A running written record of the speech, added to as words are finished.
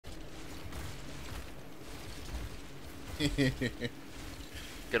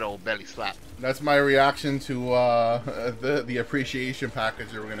Good old belly slap. That's my reaction to the appreciation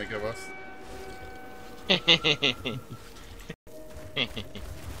package they were gonna give us.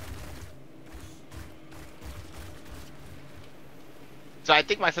 So I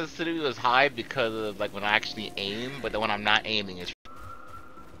think my sensitivity was high because of like when I actually aim, but then when I'm not aiming, it's.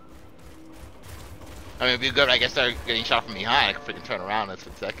 I mean, it'd be good. I guess start getting shot from behind. I can freaking turn around in a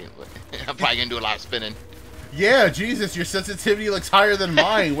split second, but I'm probably gonna do a lot of spinning. Yeah, Jesus, your sensitivity looks higher than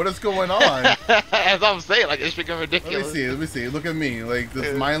mine. What is going on? As I'm saying, like it's freaking ridiculous. Let me see. Look at me. Like,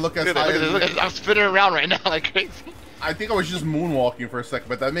 does mine look as high as... I'm spinning around right now like crazy. I think I was just moonwalking for a second,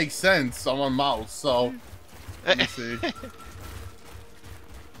 but that makes sense. I'm on mouse, so... Let me see.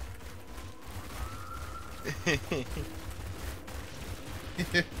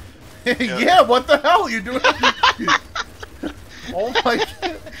 Yeah, what the hell? You're doing... Oh my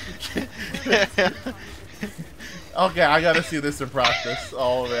god. Okay, I gotta see this in practice.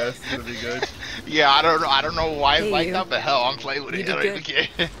 Oh man, this is gonna be good. Yeah, I don't know why it's like that, but hell, I'm playing with it. I don't even care.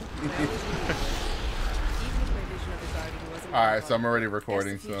 Alright, so I'm already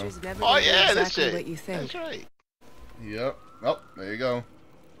recording, so... Oh yeah, that's shit. What you think. That's right. Yep. Oh, there you go.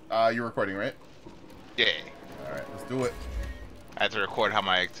 You're recording, right? Yeah. Alright, let's do it. I had to record how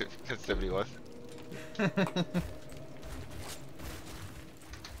my sensitivity was.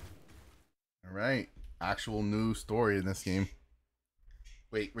 Alright. Actual new story in this game.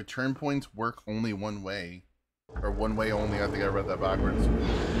 Wait, return points work only one way. Or one way only, I think I read that backwards.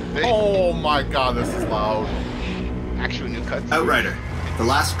 Oh my god, this is loud. Actual new cuts. Outrider, the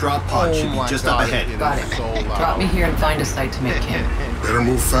last drop pod should be just up ahead. Got it. So Drop me here and find a site to make camp. Better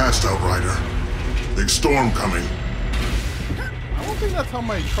move fast, Outrider. Big storm coming. I don't think that's how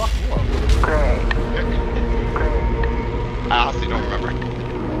my truck looks. I honestly don't remember.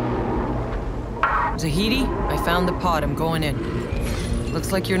 Zahidi, I found the pod. I'm going in.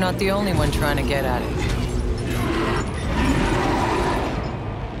 Looks like you're not the only one trying to get at it.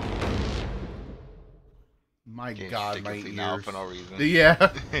 My god, my ears. Now for no reason.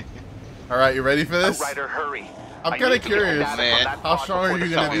 Yeah. Alright, you ready for this? Outrider, hurry. I'm kind of curious, man. How strong are you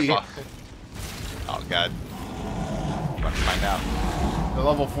going to be? Oh god. Let's find out. They're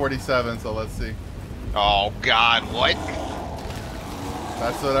level 47, so let's see. Oh god, what?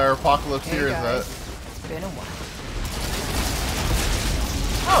 That's what our apocalypse here is at. It's been a while.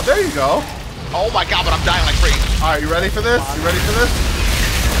 Oh, there you go. Oh my god, but I'm dying like crazy. Alright, you ready for this? You ready for this?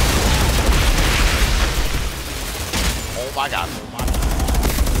 Oh my god. Oh my god.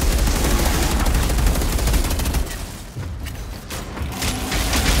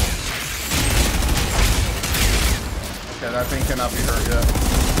 Okay, that thing cannot be hurt yet.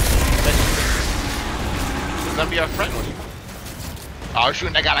 It's gonna be our friend with you. Oh, I'm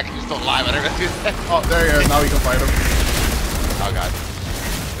shooting that guy like he's still alive. I never do that. Oh, there he is. Now we can fight him. Oh god.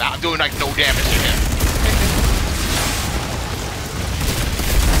 Now I'm doing like no damage to him.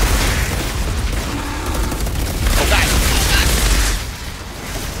 Oh god.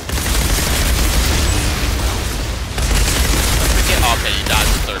 Okay, you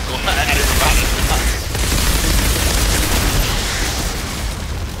dodged the circle. I didn't remember.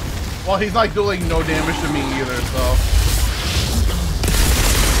 Well, he's like doing no damage to me either, so.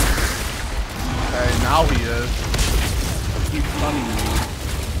 Okay, now he is. He keeps stunning me.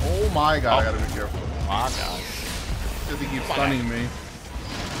 Oh my god, I gotta be careful. Oh my god. Because he keeps stunning me.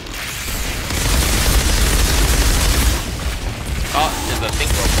 Oh, there's a thing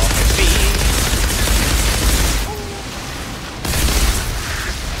broke off my feet.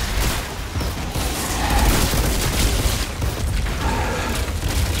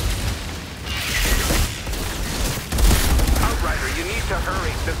 To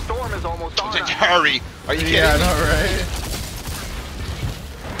hurry. The storm is almost on us. Hurry! Are you kidding me? Yeah, I know, right?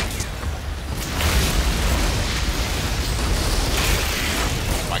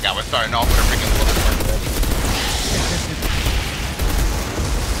 Oh my god, we're starting off with a freaking bullet.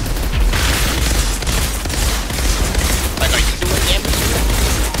 Like, are you doing damage to it?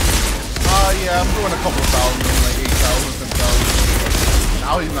 Yeah, I'm doing a couple thousand, like 8,000, 10,000.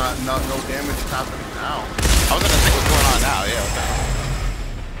 Now he's not no damage is happening now. I was gonna say what's going on now, yeah, okay.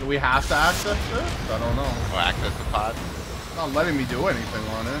 Do we have to access this? I don't know. Oh, access the pod. It's not letting me do anything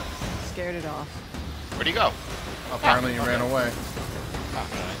on it. Scared it off. Where'd he go? Apparently he ran away. Oh,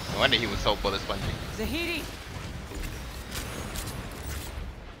 no wonder he was so bullet spongy. Zahidi!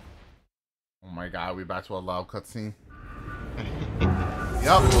 Oh my god, we back to a loud cutscene.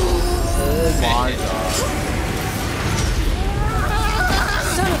 Yup. Oh my god.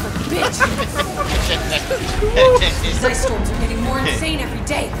 Son of a bitch! These ice storms are getting more insane every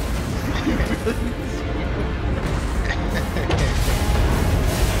day.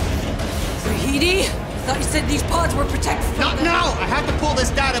 thought you said these pods were protected from Not now! I have to pull this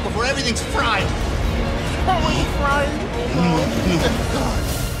data before everything's fried. Oh, he's frying.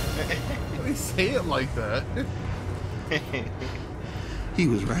 Why do you say it like that? He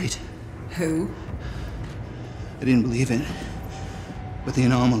was right. Who? I didn't believe it. But the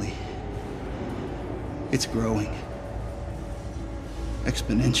anomaly, it's growing.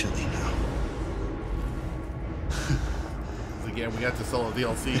 Exponentially now. Again, we got to sell a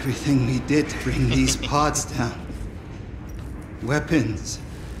DLC. Everything we did to bring these pods down. Weapons.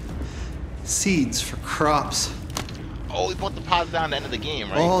 Seeds for crops. Oh, we put the pods down at the end of the game,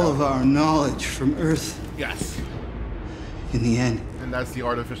 right? All of our knowledge from Earth. Yes. In the end, And that's the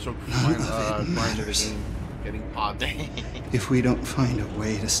artificial none grind of it of the matters. game. Getting pods. If we don't find a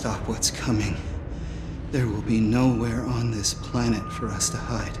way to stop what's coming, there will be nowhere on this planet for us to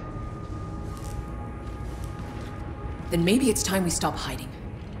hide. Then maybe it's time we stop hiding.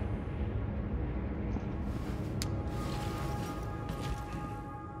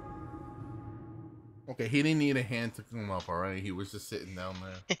 Okay, he didn't need a hand to come up, alright? He was just sitting down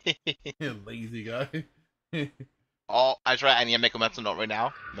there. Lazy guy. Oh, I need to make a mental note right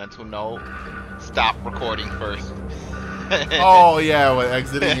now. Mental note. Stop recording first. Oh, yeah, with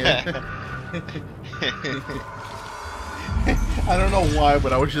exiting it. I don't know why,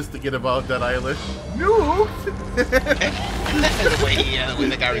 but I was just thinking about that Eilish. No! The way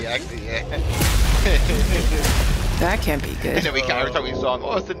the guy reacted, yeah. That can't be good. And then every time we saw him,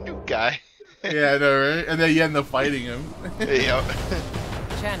 oh, it's a new guy. Yeah, I know, right? And then you end up fighting him. Yep.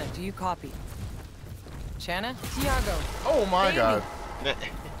 Channa, do you copy? Channa? Tiago. Oh my Bailey. god.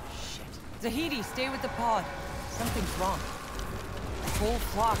 Shit. Zahidi, stay with the pod. Something's wrong. Whole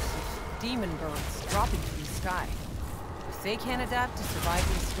flocks of demon birds dropping from the sky. If they can't adapt to survive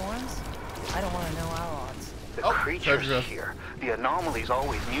these storms, I don't want to know our odds. The Oh, creatures treasure. here, the anomalies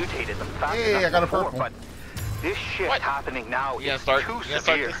always mutated them fast Hey, enough I got a before, purple. but this shit What? happening now You is gonna start? too You gonna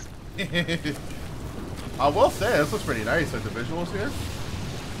start severe. this? I will say, this looks pretty nice, like the visuals here.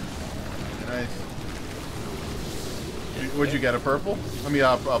 Nice. Would you get a purple? I mean,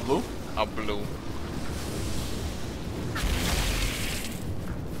 blue? A blue.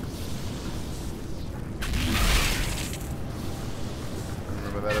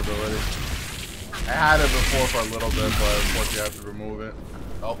 Remember that ability? I had it before for a little bit, but of course you have to remove it.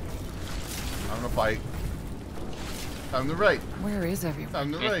 Oh. Time to fight. Time to right. Where is everyone?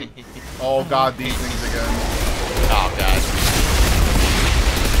 Time to right. Oh god, these things again. Oh god.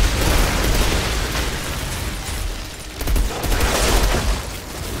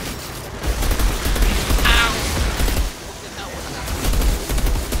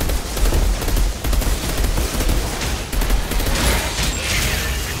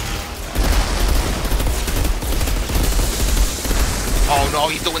 Oh no,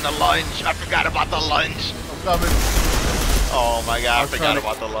 he's doing the lunge. I forgot about the lunge. I'm coming. Oh my god, I was forgot trying to-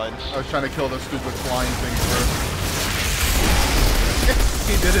 about the lunge. I was trying to kill the stupid flying thing first.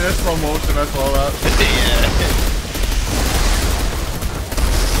 He did it in slow motion, I saw that. Yeah.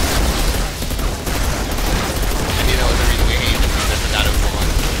 I knew that was the reason we hated him. I forgot it was the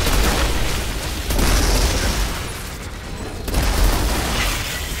lunge.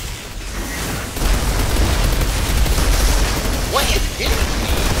 What is this?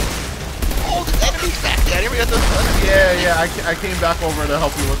 Oh, the enemy's back there. I didn't realize there was an enemy. Yeah, I came back over to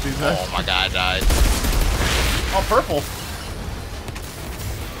help you with these guys. Oh my god, I died. Oh, purple.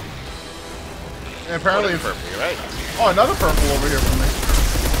 And apparently, Purple, you're right. oh, another purple over here for me.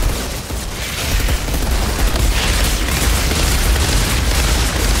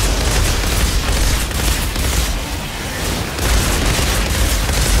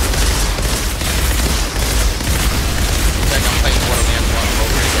 Like I'm playing Borderlands 1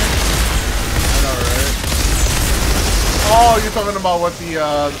 over again. I know, right? Oh, you're talking about what the,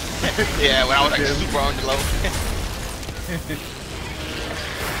 Yeah, when I was like Yeah. super on the low.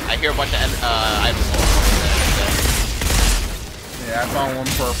 I hear a bunch of items going on. Yeah, I found one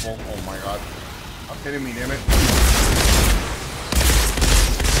purple. Oh my god. I'm kidding me, damn it.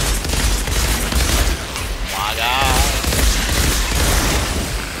 My god.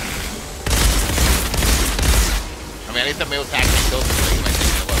 I mean, at least I'm able to actually kill something. It might take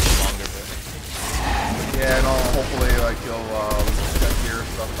me a little bit longer, but. Yeah, no, hopefully, like, you'll, get gear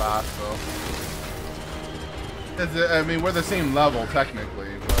stuff fast, so. 'Cause, I mean, we're the same level, technically,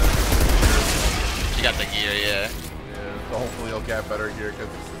 but. You got the gear, yeah. Yeah, so hopefully you'll get better gear, because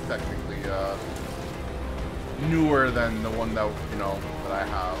it's technically, newer than the one that, you know, that I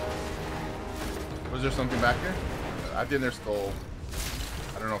have. Was there something back here? I think there's still.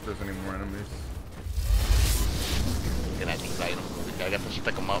 I don't know if there's any more enemies. Looking at these items. Okay, I guess I should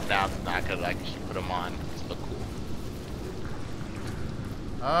pick them up now. Now I could like put them on. It's look cool.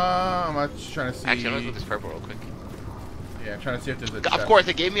 I'm just trying to see. Actually, let's look at this purple real quick. Yeah, I'm trying to see if there's a Of chest. course,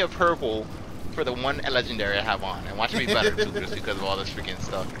 it gave me a purple for the one legendary I have on. And watch me better too, just because of all this freaking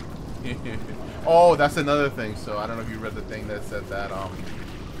stuff. Oh, that's another thing. So I don't know if you read the thing that said that Oh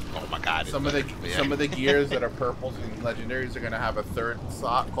my god. some of the gears that are purples and legendaries are gonna have a third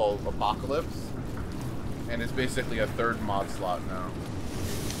slot called Apocalypse, and it's basically a third mod slot now.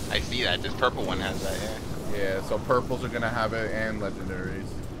 I see that. This purple one has that, yeah. Yeah, so purples are gonna have it and legendaries.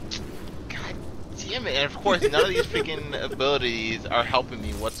 God damn it. And of course, none of these freaking abilities are helping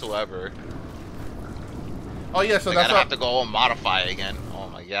me whatsoever. Oh yeah, so like, that's I don't have to go and modify it again. Oh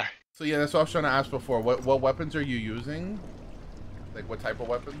my god. So yeah, that's what I was trying to ask before. What weapons are you using? Like what type of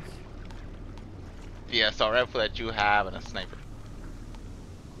weapons? Yeah, so rifle that you have and a sniper.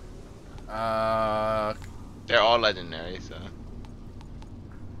 They're all legendary, so.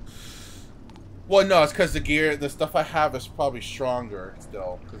 Well, no, it's because the stuff I have is probably stronger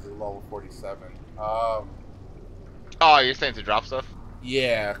still because it's level 47. Oh, you're saying to drop stuff?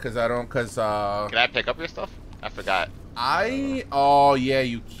 Yeah, because I don't, Can I pick up your stuff? I forgot. Oh yeah,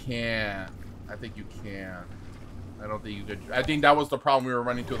 you can. I think you can. I don't think you could. I think that was the problem we were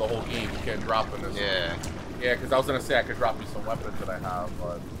running through the whole game. You can't drop in this. Yeah. Yeah, because I was gonna say I could drop you some weapons that I have,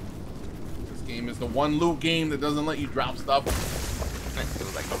 but this game is the one loot game that doesn't let you drop stuff.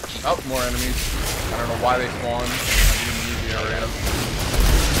 Like, oh, more enemies. I don't know why they spawned. I didn't even use the area.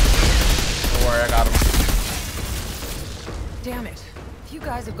 Don't worry, I got them. Damn it. You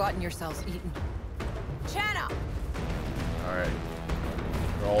guys have gotten yourselves eaten. Channa! Alright.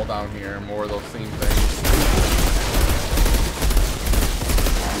 They're all down here. More of those same things.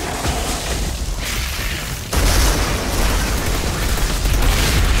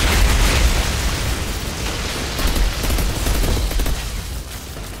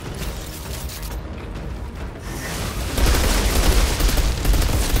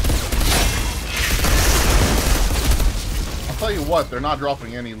 Tell you what, they're not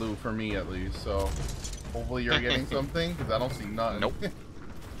dropping any loot for me at least, so hopefully you're getting something, because I don't see none. Nope.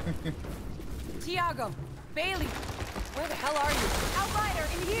 Tiago, Bailey, where the hell are you? Outrider,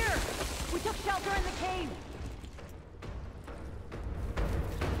 in here! We took shelter in the cave!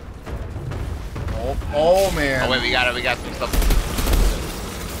 Oh man. Oh wait, we got some stuff.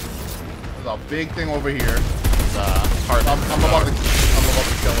 There's a big thing over here. Hard. I'm about to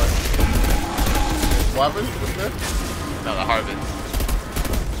kill it. Weapons? What's this? No, the harvest.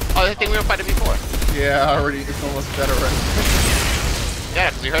 Oh, the thing we were fighting before. Yeah, already. It's almost dead already. Yeah,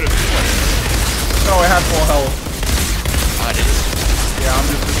 because we heard it before. No, it had full health. Oh, I did it. Yeah, I'm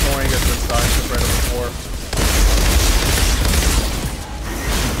just destroying it this time compared to before.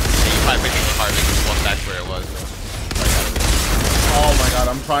 Yeah, you probably picked up the harvest and walked back where it was. Oh my god,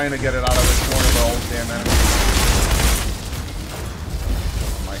 I'm trying to get it out of this corner, but oh damn enemy.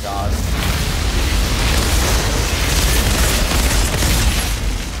 Oh my god.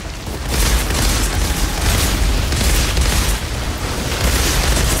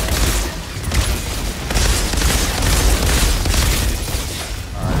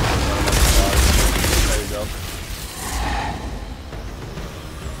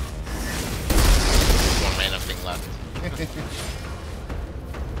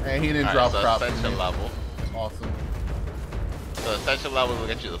 And he didn't drop so crap. Essential level. Awesome. So essential level will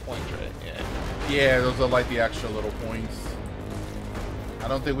get you the points, right? Yeah. Yeah, those are like the extra little points. I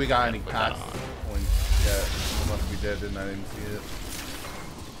don't think we got any packs points yet. Unless we did and I didn't see it.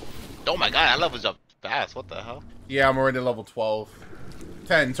 Oh my god, I leveled up fast. What the hell? Yeah, I'm already level 12.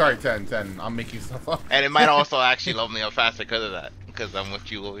 10, sorry, 10. I'm making stuff up. And it might also actually level me up faster because of that. Because I'm with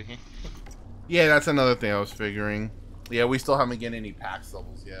you over here. Yeah, that's another thing I was figuring. Yeah, we still haven't gained any packs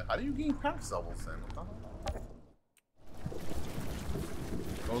levels yet. How do you gain packs levels then?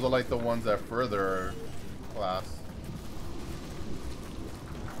 Those are like the ones that further class.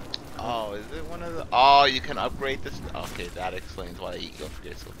 Oh, is it one of the... Oh, you can upgrade this... Okay, that explains why you go for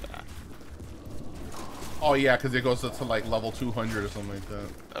so fast. Oh yeah, because it goes to like level 200 or something like that.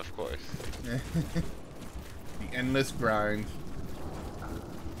 Of course. The endless grind.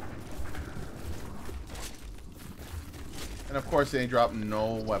 And of course they drop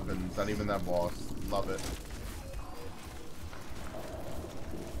no weapons, not even that boss. Love it.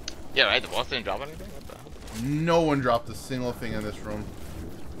 Yeah, right? The boss didn't drop anything? What the hell? No one dropped a single thing in this room.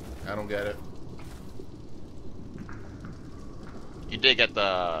 I don't get it. You did get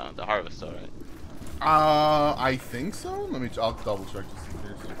the harvest, though, right? I think so. I'll double check to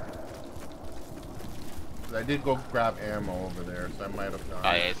see. I did go grab ammo over there, so I might have gone.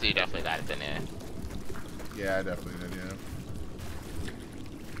 Oh yeah, so you definitely got it then, yeah. Yeah, I definitely did, yeah.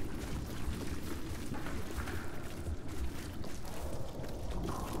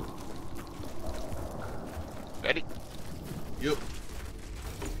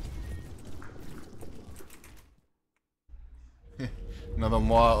 Another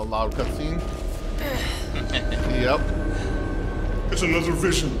loud cutscene. Yep. It's another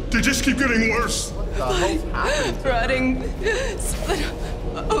vision. They just keep getting worse. What the hell's happening? Rotting, split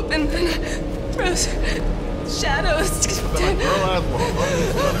open, frozen shadows.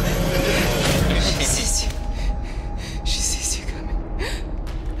 She sees you. She sees you coming.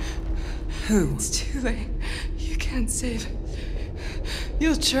 Who? It's too late. You can't save it.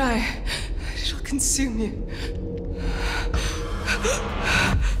 You'll try. It'll consume you.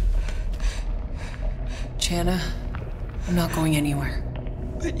 Jana, I'm not going anywhere.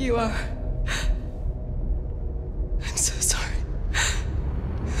 But you are. I'm so sorry.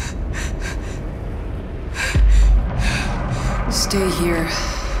 Stay here.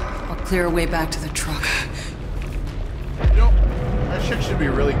 I'll clear a way back to the truck. You know, that chick should be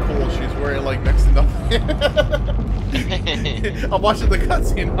really cool. She's wearing like next to nothing. I'm watching the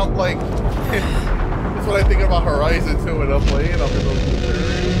cutscene. I'm like, that's what I think about Horizon 2, and I'm playing up in those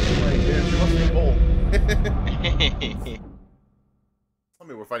areas. Like, yeah, she must be cool. Tell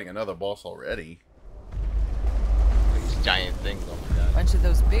me we're fighting another boss already. These giant things, oh my god. Bunch of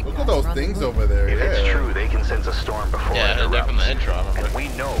those big Look guys at those run the things loop. over there. If Yeah. it's true, they can sense a storm before Yeah, it they're erupts. from the intro, I remember. And we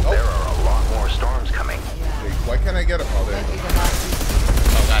know there are a lot more storms coming. Yeah. Wait, why can't I get it? Oh, there. Might be the last piece.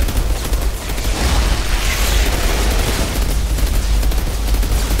 Oh god.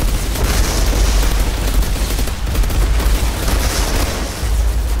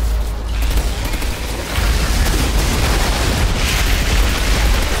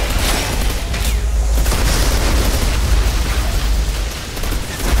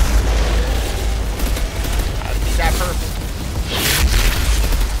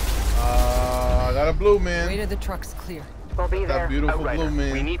 I got a blue Way man. to the truck's clear. We'll be That there. beautiful Outrider, blue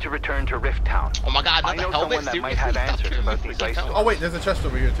man. we need to return to Rift Town. Oh my god, I not know the helmet? someone that might Seriously? have Stop answers killing about me, these freaking ice helmet. Oh wait, there's a chest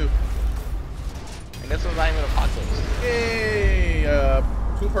over here too. And this was not even a apocalypse. Yay!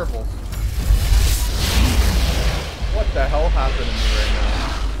 2 purples. What the hell happened to me right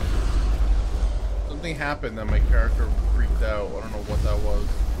now? Something happened that my character freaked out. I don't know what that was.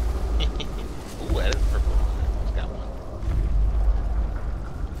 Ooh, that is purple. Just got one.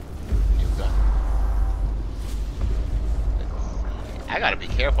 New gun. I gotta be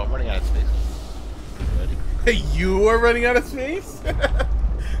careful, I'm running out of space. Ready? Hey, you are running out of space?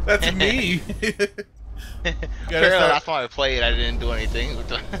 That's me. Apparently, last time I played, I didn't do anything with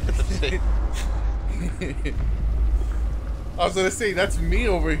the thing. I was gonna say, that's me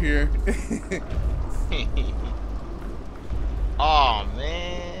over here. Oh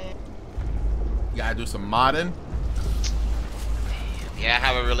man. You gotta do some modding. Yeah, I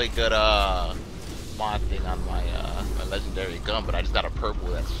have a really good mod thing on my my legendary gun, but I just got a purple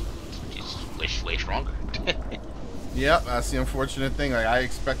that's just way stronger. Yep, that's the unfortunate thing. Like, I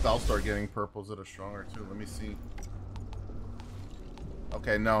expect I'll start getting purples that are stronger too. Let me see.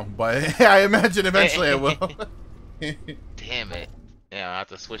 Okay, no, but I imagine eventually I will. Damn it. Yeah, I have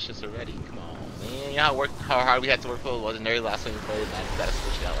to switch this already. Come on, man. You know how hard we had to work for the legendary last time we played, and I just gotta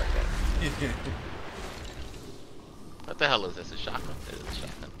switch it out like that. What the hell is this? A shotgun? It is a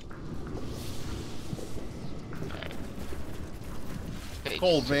shotgun. Alright. Hey,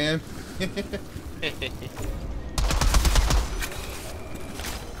 Cold, man.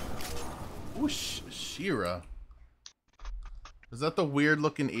 Ooh, Shira. Is that the weird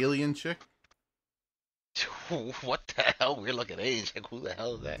looking alien chick? What the hell? We're looking at age. Like, who the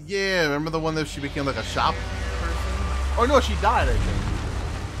hell is that? Yeah, remember the one that she became like a shop person? Oh no, she died, I think.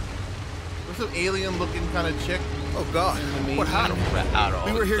 There's some alien looking kind of chick. Oh god, what happened?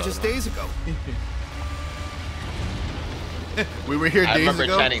 We were here just days ago. We were here I days remember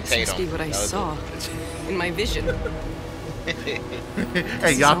ago. Channing Must be Tatum. what I That was saw in my vision. Hey,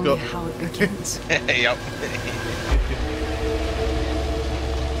 This is only Yako. how it begins. it. Yep.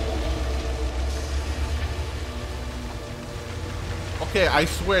 Okay, I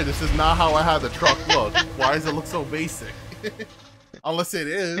swear this is not how I had the truck look. Why does it look so basic? Unless it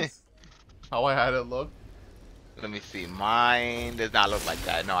is how I had it look. Let me see. Mine does not look like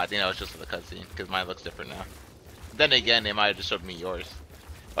that. No, I think that was just for the cutscene, because mine looks different now. Then again, they might have just showed me yours.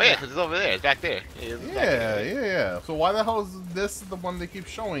 Oh yeah, because it's over there. It's back there. It's back there. Yeah. So why the hell is this the one they keep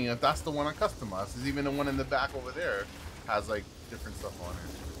showing if that's the one I customized? Because even the one in the back over there has like different stuff on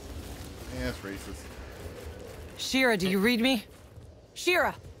it. Yeah, it's racist. Shira, do you read me?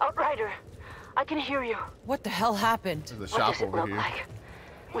 Shira! Outrider, I can hear you. What the hell happened? There's a What shop does it over look here. like?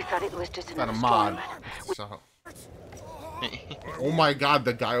 We thought it was just It's not a another mod. storm. Oh my god,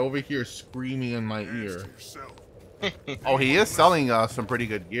 the guy over here is screaming in my ear. Oh, he is selling some pretty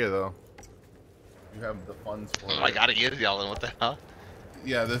good gear though. You have the funds for it. Oh my god, he is yelling. What the hell?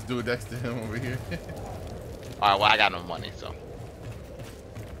 Yeah, this dude next to him over here. Alright, well, I got no money, so.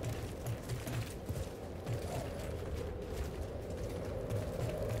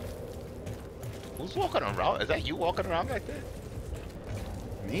 Who's walking around? Is that you walking around back there?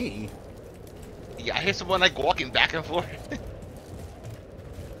 Me? Yeah, I hear someone like walking back and forth.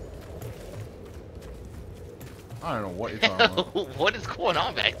 I don't know what you're talking about. What is going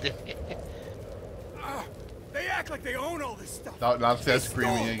on back there? They act like they own all this stuff. That's that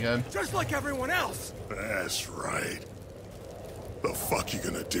screaming again. Just like everyone else. That's right. The fuck you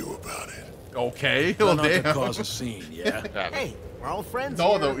gonna do about it? Okay, Well, well, not to damn. cause a scene, yeah. Hey, we're all friends.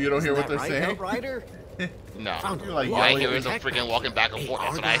 No, here. though, you don't hear Isn't what they're that saying? right, Outrider? No. You're like, I yelling hear at some freaking walking back and forth.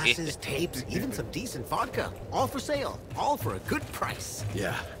 That's what I hear. Glasses, tapes, even some decent vodka. All for sale. All for a good price.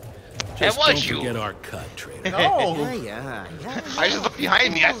 Yeah. Just Don't you. forget our cut, trader. No. Yeah. I just looked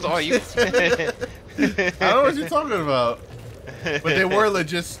behind me. I saw you. I don't know what you're talking about. But they were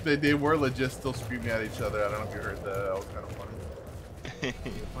legit. They were legit still screaming at each other. I don't know if you heard that. That was kind of funny.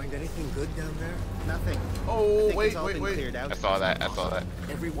 You find anything good down there? Nothing. Oh, I think it's all wait. been cleared out. I saw that. I saw that.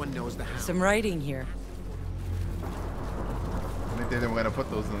 Everyone knows the house. Some writing here. I think they were gonna put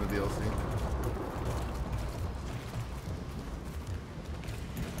those in the DLC.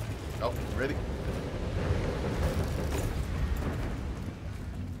 Oh, ready?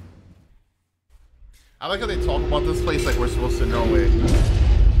 I like how they talk about this place like we're supposed to know it.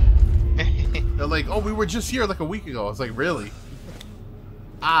 They're like, oh, we were just here like a week ago. I was like, really?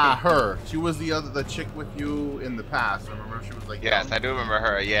 Ah, her. She was the chick with you in the past. Remember, she was like. Yes, young? I do remember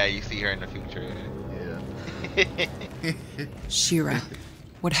her. Yeah, you see her in the future. Yeah. Shira,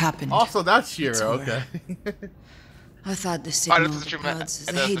 what happened? Also, that's Shira. It's over. Okay. I thought the Oh, signal that's of what the you meant. pods is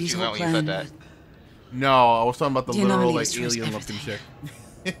That's the what Hades you whole meant when you said plan, that. No, I was talking about the The literal anomaly like destroys alien-looking chick.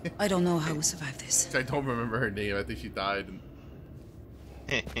 but I don't know how we survive this. I don't remember her name. I think she died.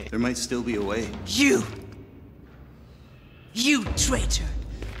 There might still be a way. You traitor!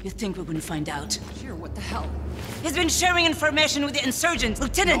 You think we wouldn't find out? Sure, what the hell? He's been sharing information with the insurgents,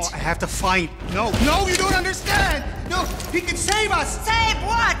 Lieutenant! No, I have to fight. No, you don't understand! No, he can save us! Save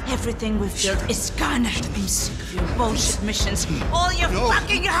what? Everything we've built is gone. I'm sick of your bullshit missions. All your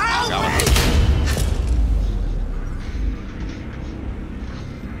fucking highways!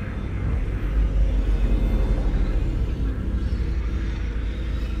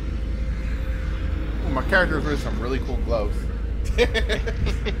 My character's wearing some really cool gloves.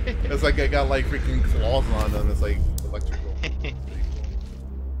 It's like I got like freaking claws on them. It's like electrical.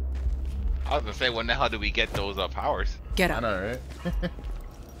 I was gonna say, when the hell do we get those powers? Get I up. know, right?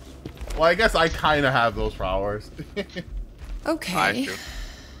 Well, I guess I kind of have those powers. Okay.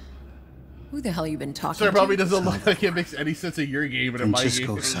 Who the hell you been talking So it to? probably doesn't look like it makes any sense in your game and in my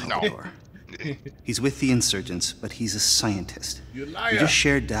Francisco game. Salvador. He's with the insurgents, but he's a scientist. You liar. We just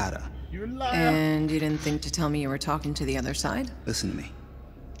shared data. You liar. And you didn't think to tell me you were talking to the other side? Listen to me.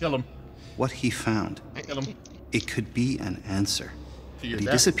 Kill him. What he found, Kill him. it could be an answer. To your But he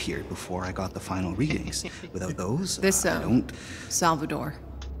death. disappeared before I got the final readings. Without those, This, I don't. Salvador.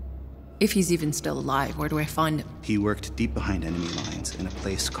 If he's even still alive, where do I find him? He worked deep behind enemy lines in a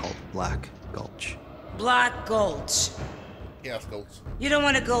place called Black Gulch. Black Gulch. Yes, goats. You don't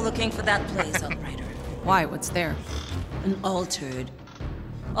want to go looking for that place, Outrider. Why? What's there? An altered.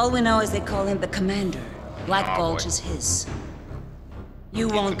 All we know is they call him the Commander. Black Oh, Gulch boy. is his. You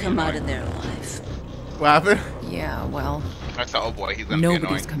won't come out of there alive. What happened? Yeah, well, I saw, oh boy, he's gonna be nobody's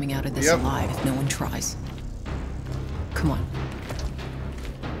annoying. coming out of this Yep. alive if no one tries. Come on.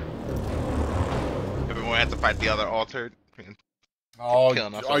 Everyone has to fight the other altered. Oh,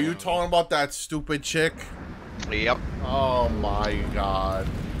 Killing us are you all. talking about that stupid chick? Yep. Oh my god.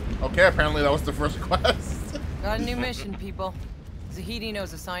 Okay, apparently that was the first quest. Got a new mission, people. Zahidi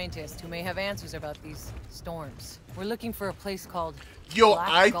knows a scientist who may have answers about these storms. We're looking for a place called Yo, Black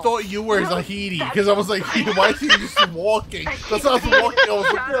I Gulch. thought you were Zahidi because I was like, why is he just walking? That's how I was walking.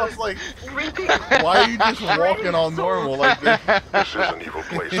 I was like, why are you just walking all normal like this? This is an evil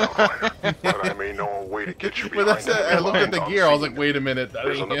place, Outrider, but I may know a way to get you But behind that's it. I looked at the gear. I was like, wait a minute. That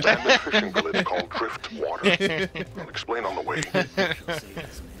There's ain't an him. abandoned fishing village called Drift Water. I'll explain on the way.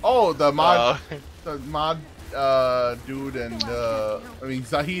 Oh, the mod dude, and I mean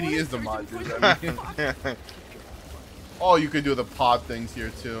Zahidi is the mod dude. I mean, oh, you could do the pod things here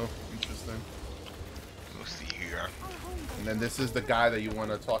too. Interesting. Let's see here. And then this is the guy that you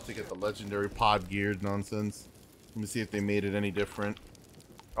want to talk to get the legendary pod geared nonsense. Let me see if they made it any different.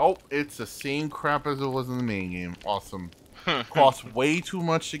 Oh, it's the same crap as it was in the main game. Awesome. Costs way too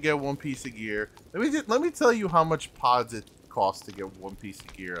much to get one piece of gear. Let me tell you how much pods it costs to get one piece of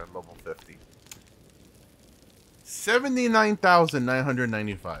gear at level 50.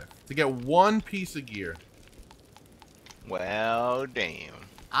 79,995 to get one piece of gear. Well, damn.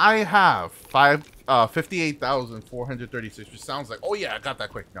 I have 58,436, which sounds like, oh yeah, I got that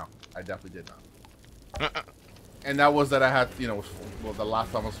quick. No, I definitely did not. And that was that I had, you know, well, the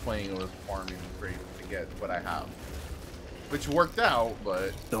last time I was playing, it was farming crazy to get what I have. Which worked out,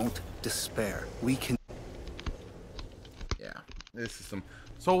 but... Don't despair. We can... Yeah. This is some...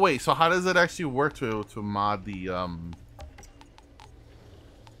 So wait, so how does it actually work to mod the,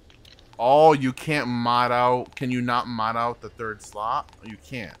 Oh, you can't mod out... Can you not mod out the third slot? You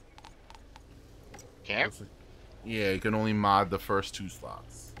can't. Can't? Yeah, you can only mod the first 2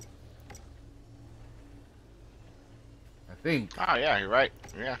 slots. I think. Oh, yeah, you're right.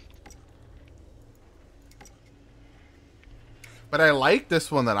 Yeah. But I like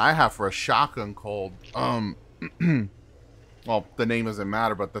this one that I have for a shotgun called, well, the name doesn't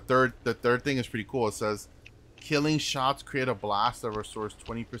matter, but the third thing is pretty cool. It says, killing shots create a blast that restores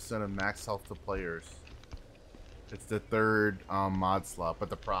 20% of max health to players. It's the third mod slot. But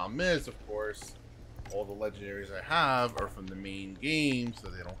the problem is, of course, all the legendaries I have are from the main game, so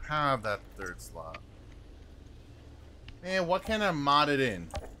they don't have that third slot. Man, what can I mod it in?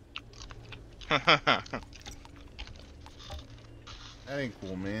 That ain't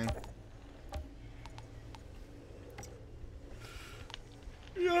cool, man.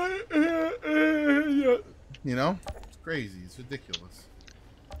 You know? It's crazy. It's ridiculous.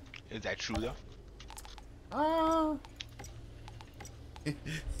 Is that true, though?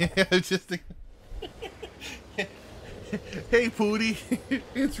 Yeah, just think... Hey, Pootie.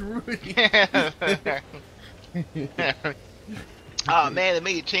 It's Rudy. Oh, man, they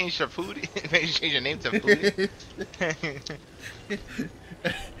made you change your Pootie. They made you change your name to Pootie.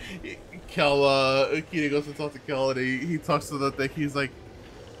 Kel, Keenan goes to talk to Kel, and he talks to the thing. He's like,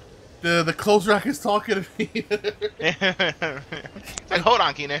 the clothes rack is talking to me. It's like, hold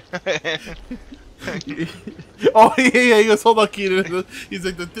on, Keenan. Oh, yeah, he goes, hold on, Keenan. He's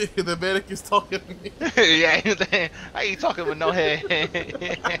like, the mannequin's talking to me. Yeah, he's like, how you talking with no head?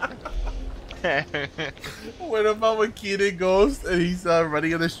 What about when Keenan goes and he's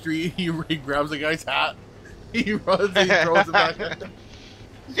running in the street, he grabs the guy's hat, he runs and he throws it back at him.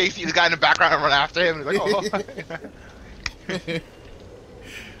 Yeah, you see the guy in the background and run after him. He's like,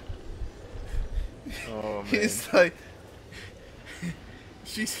 oh man. He's like,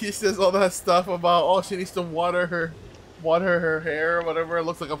 he says all that stuff about, oh, she needs to water her hair or whatever. It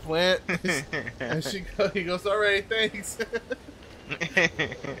looks like a plant. And he goes, all right, thanks.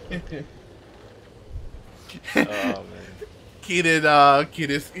 Oh man. Keenan,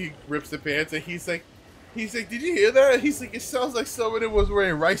 he rips the pants and he's like, did you hear that? He's like, it sounds like somebody was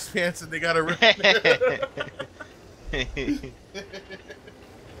wearing rice pants and they got to rip it.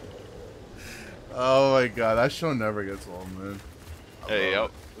 Oh my god, that show never gets old, man. Hey,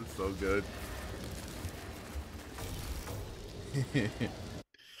 yep. It's so good.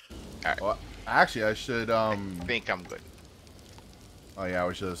 Alright. Well, actually, I should, I think I'm good. Oh yeah, I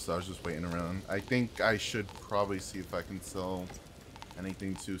was just waiting around. I think I should probably see if I can sell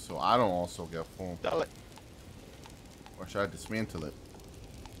anything too, so I don't also get full. Sell it. Or should I dismantle it?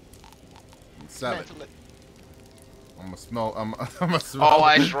 And sell it. I'm gonna smell. I'm gonna smell. Oh,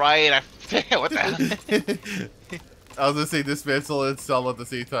 that's right. What the hell? I was gonna say dismantle and sell at the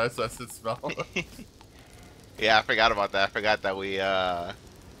same time, so I said smell. Yeah, I forgot about that. I forgot that we were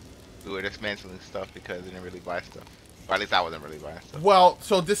dismantling stuff because we didn't really buy stuff. Or at least I wasn't really buying stuff. Well,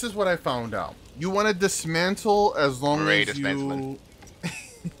 so this is what I found out. You want to dismantle as long as you,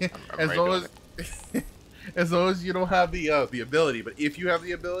 as long as you don't have the ability. But if you have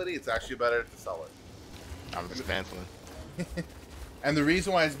the ability, it's actually better to sell it. I'm dismantling. And the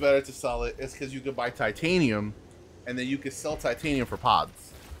reason why it's better to sell it is because you could buy titanium, and then you could sell titanium for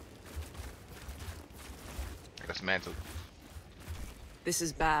pods. Dismantled. This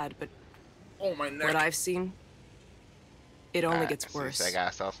is bad, but oh my neck. What I've seen, it only gets worse. I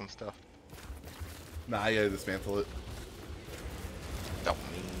gotta sell some stuff. Nah, I gotta dismantle it. Don't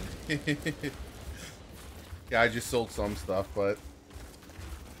mean. Yeah, I just sold some stuff, but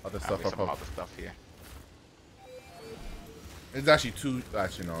other stuff up. Other stuff here. It's actually two.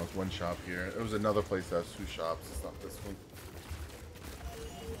 Actually, no, it's one shop here. It was another place that has 2 shops. It's not this one.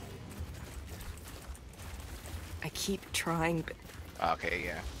 I keep trying, but okay,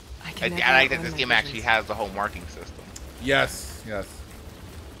 yeah. I like that this game actually has the whole marking system. Yes, yes.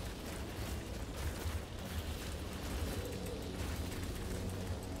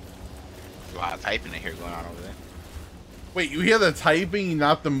 There's a lot of typing in here going on over there. Wait, you hear the typing,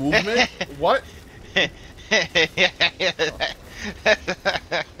 not the movement? What?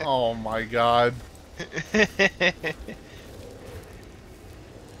 Oh my god. If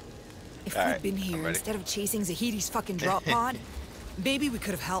we'd been here instead of chasing Zahedi's fucking drop pod, maybe we could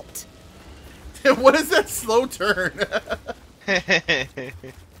have helped. What is that slow turn?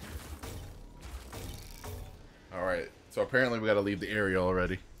 So apparently we gotta leave the area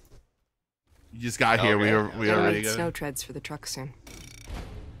already. You just got here. We already need got snow treads for the truck soon.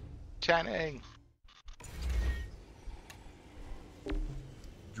 Channing.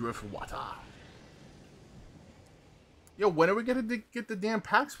 Drift water. Yo, when are we gonna get the damn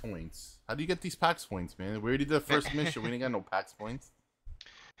PAX points? How do you get these PAX points, man? We already did the first mission. We didn't got no PAX points.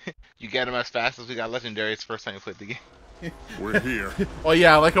 You get them as fast as we got legendaries first time you played the game. We're here. Oh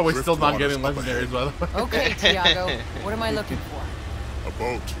yeah, I like how we're still not getting legendaries, by the way. Okay, Tiago. What am I looking for? A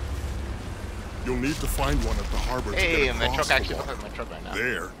boat. You'll need to find one at the harbor. Hey, to my get across truck actually the looks water. like my truck right now.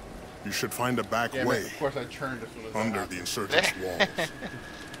 There, you should find a back Yeah, way of course I turned as soon as under the insurgents' walls.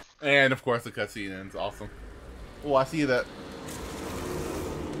 And of course the cutscene ends. Awesome. Oh, I see that.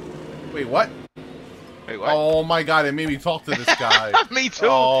 Wait, what? Wait, what? Oh my god, it made me talk to this guy. Me too.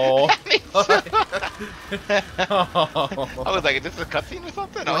 Oh. Me too. I was like, is this a cutscene or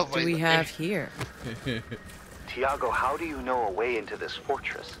something? What do we have here? Tiago, how do you know a way into this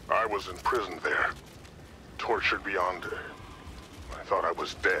fortress? I was imprisoned there, tortured beyond. I thought I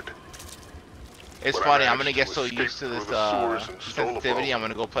was dead. It's But I funny, I'm gonna managed get to so escape used to through this the sewers and stole a sensitivity, boat. I'm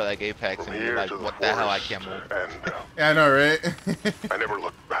gonna go play like Apex From and be here like, to the what the hell, I forest, can't move. And Yeah, I know, right? I never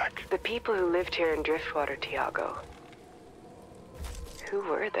looked back. The people who lived here in Driftwater, Tiago. Who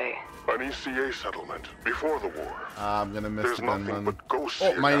were they? An ECA settlement before the war. I'm gonna miss There's the nothing gunman. but ghosts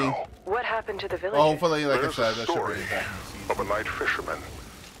Oh, here mining. now. What happened to the village? Oh, hopefully, like I There's said, a that should story bring it back in the season. of a night fisherman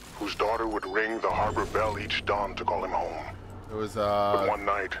whose daughter would ring the harbor bell each dawn to call him home. There was But one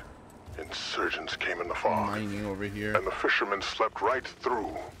night, insurgents came in the fog, mining over here. and the fishermen slept right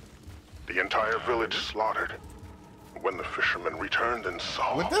through. The entire village slaughtered. When the fishermen returned and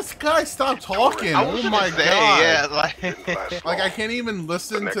saw, Would this guy stop talking? I was Oh gonna my say, god! yeah, didn't last Like I long. can't even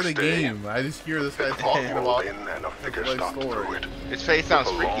listen to the next day, game. I just hear this guy talking Rolled about in and a figure like stalked story. through it. His face sounds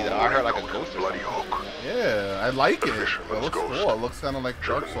With a freaky though. long I heard like a and ghost or bloody something. hook. Yeah, I like it. It fisherman's looks ghost. cool. It looks kind of like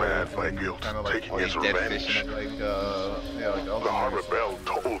Dark Driven mad Souls, by and guilt, kind of like taking his dead revenge. fish. like yeah, like The Elden harbor Ring. bell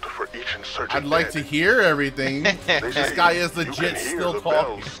tolled for each insurgent. I'd like to hear everything. This say guy is you can legit hear still the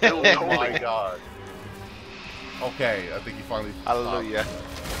talking. bells still Oh my tolling. god. Okay, I think he finally. Hallelujah.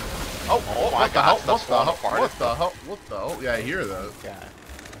 Oh my what the God, hell? stuff's What the falling hell? apart. What the hell? What the hell? Yeah, I hear that. Yeah.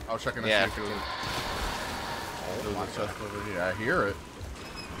 I was checking to Yeah. see if it was. There's a chest over here. I hear it.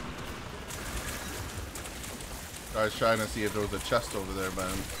 I was trying to see if there was a chest over there, but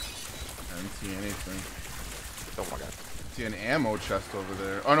I didn't see anything. Oh my god. I see an ammo chest over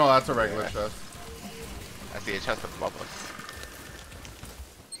there. Oh no, that's a regular chest. I see a chest above us.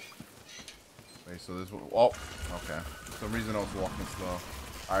 Wait, so this. Oh, okay. For some reason I was walking slow.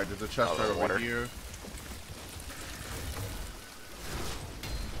 All right, there's a chest right over water. here.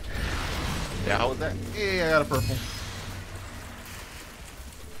 Yeah, how was that? Yeah, I got a purple.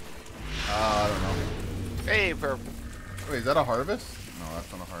 I don't know. Hey, purple. Wait, is that a harvest? No,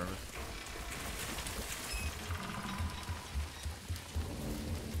 that's not a harvest.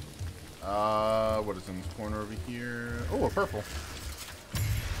 What is in this corner over here? Oh, a purple.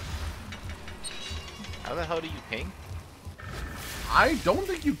 How the hell do you ping? I don't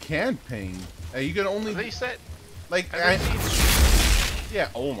think you can ping. You can only. What you said? Like, yeah.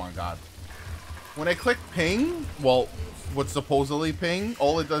 Oh my god. When I click ping, well, what's supposedly ping,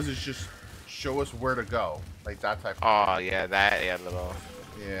 all it does is just show us where to go, like that type. Oh yeah, that little.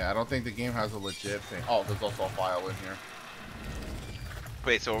 Yeah, I don't think the game has a legit thing. Oh, there's also a file in here.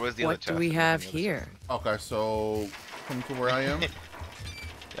 Wait, so what was the other What chest? do we have here? Okay, so come to where I am.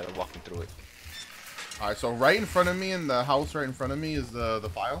 Gotta walk me through it. All right, so right in front of me, in the house right in front of me, is the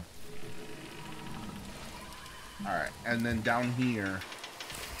file. All right, and then down here.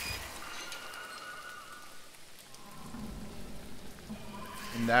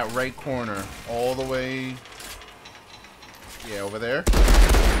 In that right corner, all the way, yeah, over there.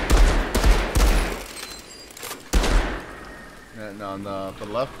 And on the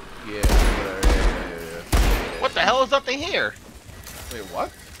left, yeah, over there, yeah. What the hell is up in here? Wait,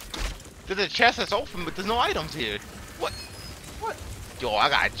 what? There's a chest that's open, but there's no items here. What? What? Yo, I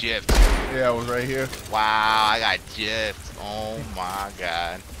got gypped. Yeah, it was right here. Wow, I got gypped. Oh my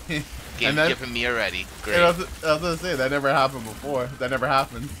god. Game gypping me already. Great. I was gonna say, that never happened before. That never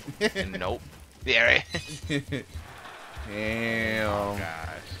happened. Nope. Yeah, right? Damn. Oh gosh.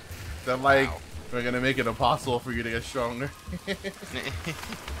 Then like, we're gonna make it impossible for you to get stronger.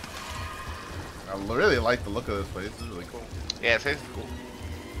 I really like the look of this place. It's really cool. Yeah, it's cool.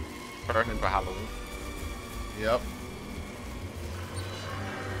 Perfect for Halloween. Yep.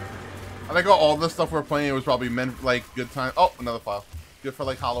 I think all the stuff we're playing was probably meant like good time. Oh, another file. Good for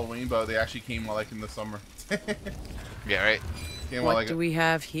like Halloween, but they actually came out like in the summer. Yeah, right. Came What out, like, do we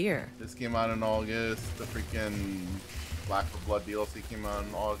have here? This came out in August. The freaking Black for Blood DLC came out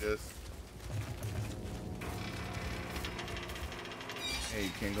in August. Hey, you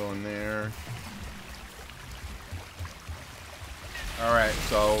can't go in there. Alright,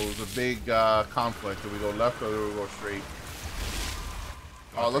 so the big conflict. Do we go left or do we go straight?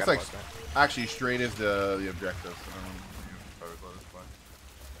 Oh, it looks like actually straight is the objective. So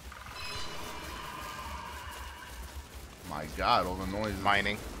my God, all the noises.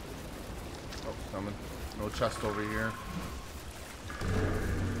 Mining. Oh, coming. No chest over here.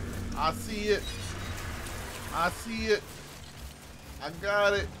 I see it. I see it. I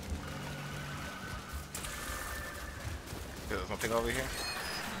got it. There's something over here?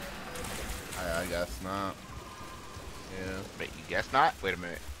 I guess not. Yeah. Wait, you guess not? Wait a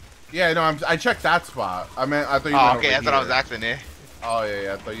minute. Yeah, no, I checked that spot. I thought you meant okay, over that's here. what I was asking there. Oh,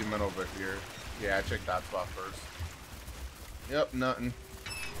 yeah, I thought you meant over here. Yeah, I checked that spot first. Yep, nothing.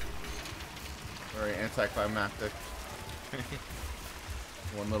 Very anticlimactic.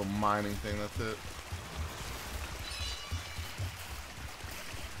 One little mining thing, that's it.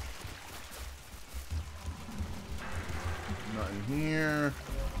 Nothing here.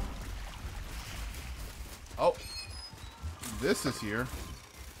 Oh. This is here.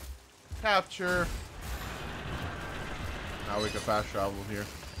 Capture. Now we can fast travel here.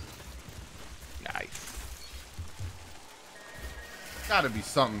 Nice. Gotta be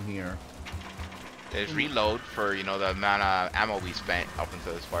something here. There's reload for, you know, the amount of ammo we spent up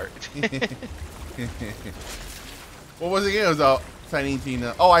until this part. What was it again? It was a tiny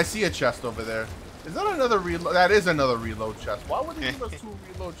Tina. Oh, I see a chest over there. Is that another reload? That is another reload chest. Why would they give us 2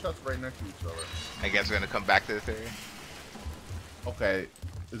 reload chests right next to each other? I guess we're gonna come back to this area. Okay.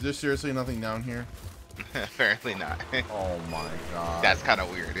 Is there seriously nothing down here? Apparently not. Oh my God. That's kind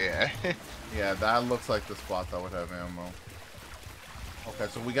of weird, yeah. Yeah, that looks like the spot that would have ammo. Okay,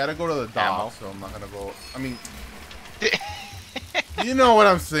 so we gotta go to the dock, so I'm not gonna go. I mean, you know what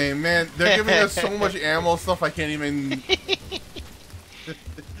I'm saying, man. They're giving us so much ammo stuff I can't even.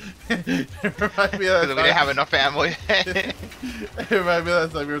 It reminds me of that we didn't have enough ammo yet. It reminds me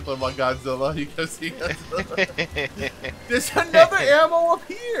of that time we were talking about Godzilla. You can see Godzilla. There's another ammo up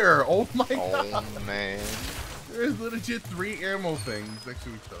here. Oh my God. Oh man. There's legit 3 ammo things next to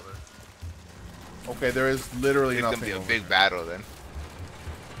each other. Okay, there is literally nothing. It's gonna be a big battle then.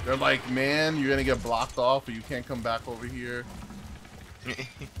 They're like, man, you're gonna get blocked off, or you can't come back over here.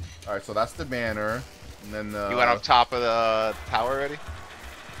 All right, so that's the banner, and then you went up top of the tower already.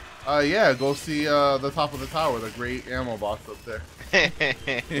 Yeah, go see the top of the tower, the great ammo box up there.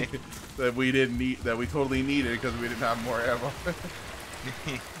 That we didn't need, that we totally needed because we didn't have more ammo.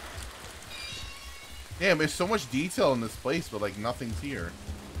 Damn, there's so much detail in this place, but like nothing's here.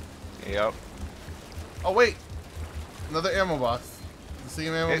 Yep. Oh wait, another ammo box. The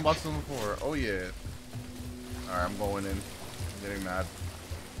same ammo box as before. Oh yeah. All right, I'm going in. I'm getting mad.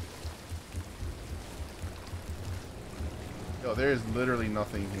 Yo, there is literally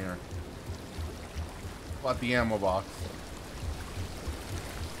nothing here. What about the ammo box?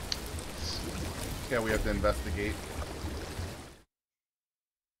 Okay, we have to investigate.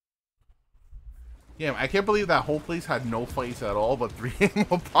 Damn, I can't believe that whole place had no fights at all, but 3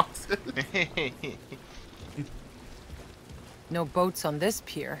 ammo boxes. No boats on this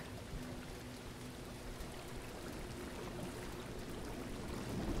pier.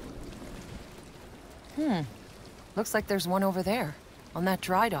 Looks like there's one over there, on that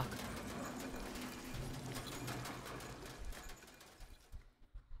dry dock.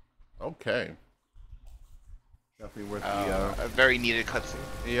 Okay. Definitely worth the, a very needed cutscene.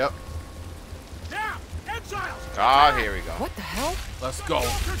 Yep. Now, exiles! Ah, here we go. What the hell? Let's go.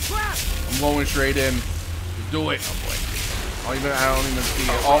 I'm going straight in. Let's do it. Oh boy. I don't even see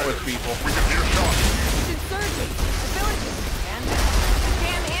it. All with people. It's insurgents. The villagers. And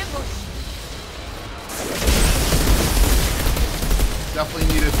damn ambush. Definitely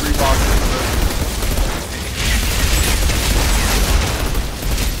needed 3 boxes.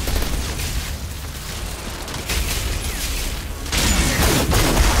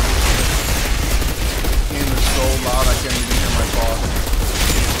 Game is so loud I can't even hear my boss.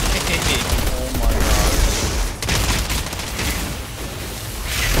 Oh my God.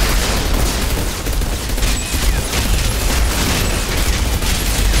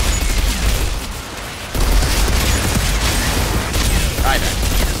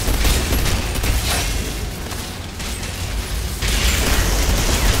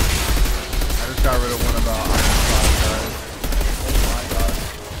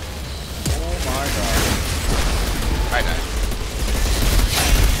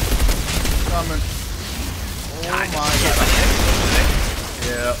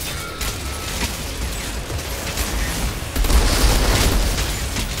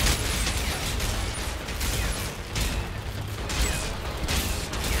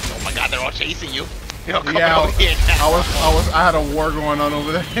 all chasing you. They're all coming Yeah, over here now. I had a war going on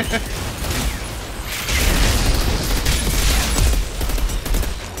over there.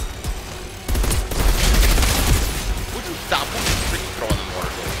 Would you stop freaking throwing them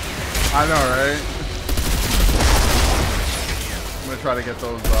water balls? I know, right? I'm gonna try to get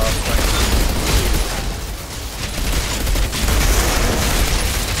those flanks.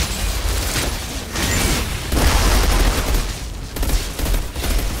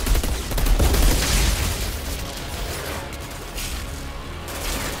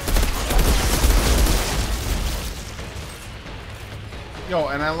 Yo,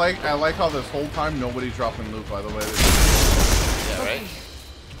 and I like how this whole time nobody's dropping loot, by the way. Yeah, right?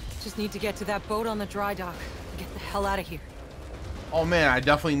 Just need to get to that boat on the dry dock. Get the hell out of here. Oh man, I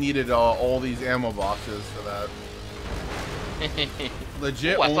definitely needed all these ammo boxes for that.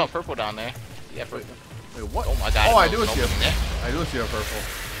 Legit. Ooh, I saw purple down there. Yeah, purple. Wait, what? Oh my god. Oh, I do see it. I do see a purple.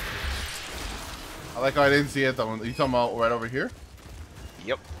 I like how I didn't see it though. You talking about right over here?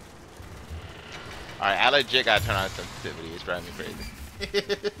 Yep. Alright, I legit gotta turn on sensitivity. It's driving me crazy.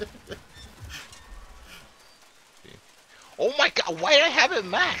 Oh my god, why did I have it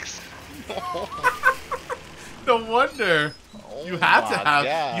max? No wonder. Oh You had to have.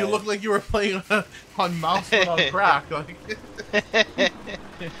 God. You look like you were playing on mouse on crack. Like.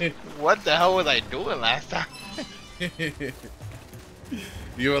 What the hell was I doing last time?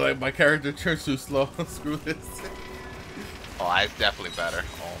 You were like, my character turns too slow. Screw this. Oh, it's definitely better.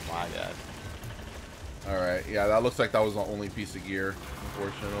 Oh my god. Alright, yeah, that looks like that was the only piece of gear,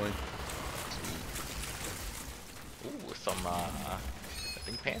 unfortunately. Ooh, some, I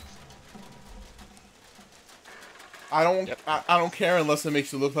think pants? I don't, Yep. I don't care unless it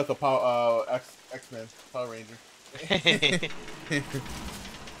makes you look like a X-Men, Power Ranger.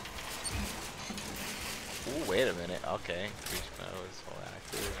 Ooh, wait a minute. Okay.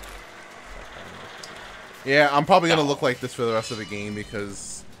 Active. Yeah, I'm probably gonna look like this for the rest of the game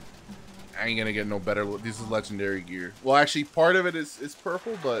because I ain't gonna get no better. This is legendary gear. Well, actually, part of it is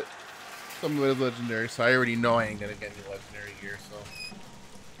purple, but some of it is legendary. So I already know I ain't gonna get any legendary gear. So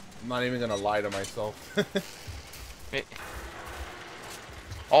I'm not even gonna lie to myself.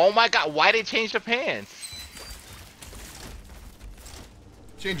 Oh my god, why they change the pants?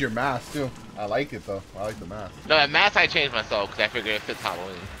 Change your mask too. I like it though. I like the mask. No, the mask I changed myself because I figured it fits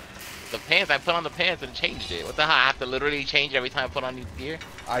Halloween. The pants, I put on the pants and changed it. What the hell? I have to literally change every time I put on new gear?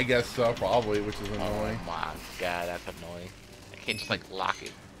 I guess so, probably, which is annoying. Oh my god, that's annoying. I can't just like lock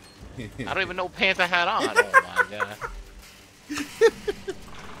it. I don't even know what pants I had on. Oh my god.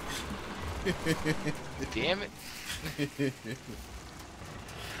 Damn it.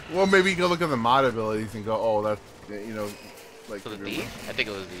 Well, maybe you can look at the mod abilities and go, oh, that's, you know, like. Was it these? I think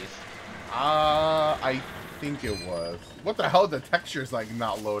it was these. I think it was. What the hell? The texture's like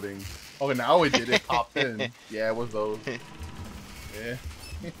not loading. Oh, now it did. It popped in. Yeah, it was those. Yeah.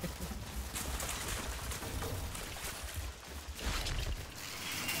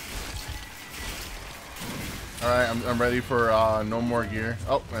 All right, I'm ready for no more gear.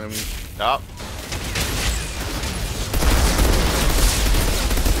 Oh, enemy. Stop.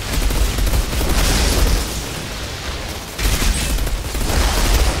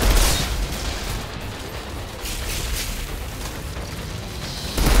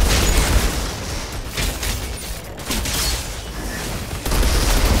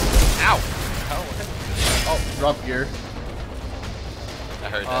 Drop gear. I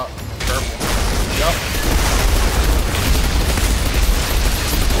heard that. Purple. Yep.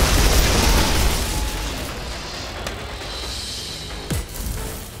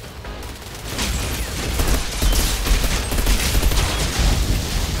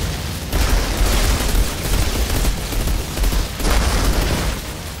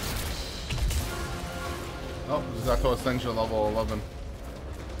 Oh, this is Echo Essential level 11.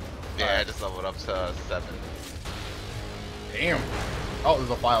 Yeah, I just leveled up to 7. Damn. Oh, there's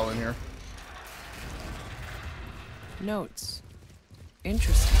a file in here. Notes.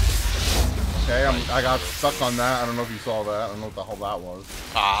 Interesting. Okay, I got stuck on that. I don't know if you saw that. I don't know what the hell that was.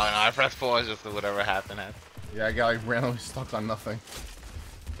 Oh, no, I pressed pause just so whatever happened. Yeah, I got like randomly stuck on nothing.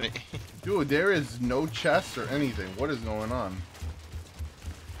 Dude, there is no chest or anything. What is going on?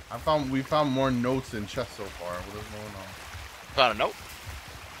 We found more notes than chests so far. What is going on? Found a note?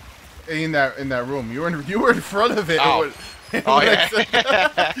 In that room. You were in front of it. Oh, oh yeah.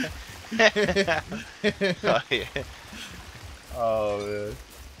 Oh yeah. Oh man.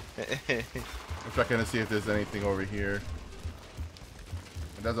 I'm checking to see if there's anything over here.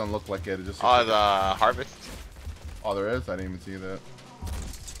 It doesn't look like it. It just. Oh, the harvest. Oh, there is. I didn't even see that.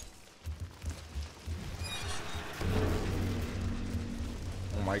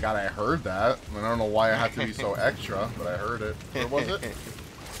 Oh my god, I heard that. I don't know why I had to be so extra, but I heard it. Where was it?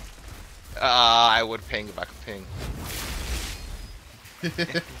 I would ping if I could ping.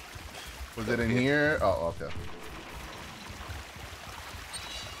 Was it in here? Oh, okay.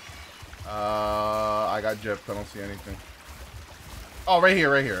 I got gypped. I don't see anything. Oh, right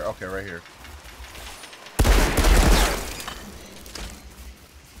here, right here. Okay, right here.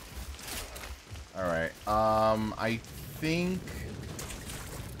 Alright. I think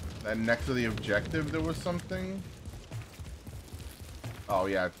that next to the objective there was something. Oh,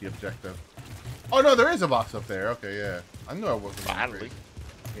 yeah, it's the objective. Oh, no, there is a box up there. Okay, yeah. I knew I wasn't. Finally.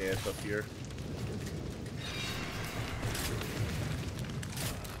 Yeah, it's up here.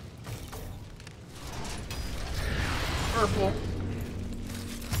 Purple.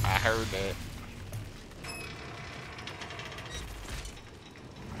 I heard that.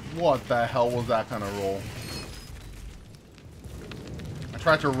 What the hell was that kind of roll? I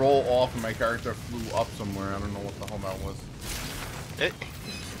tried to roll off and my character flew up somewhere. I don't know what the hell that was.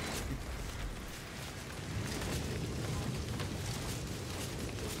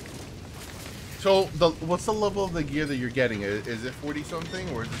 So, what's the level of the gear that you're getting? Is it 40 something,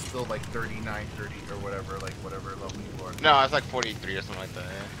 or is it still like 39, 30, or whatever, like whatever level you are? No, it's like 43 or something like that.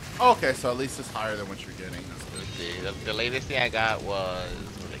 Yeah. Okay, so at least it's higher than what you're getting. That's good. Let's see. The latest thing I got was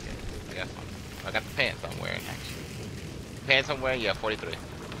what did I get? I got the pants I'm wearing actually. Pants I'm wearing, yeah, 43.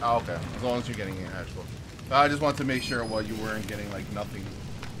 Oh, okay. As long as you're getting it, actually. I just wanted to make sure while you weren't getting like nothing.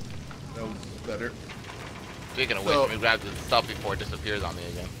 That was better. Speaking of which, let me grab this stuff before it disappears on me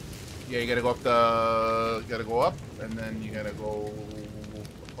again. Yeah, you gotta go up the. You gotta go up, and then you gotta go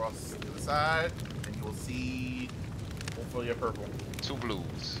across to the side, and you will see. Hopefully, a purple. 2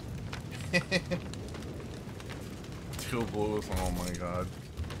 blues. 2 blues. Oh my god.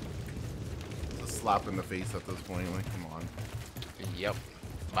 It's a slap in the face at this point. Like, come on. Yep.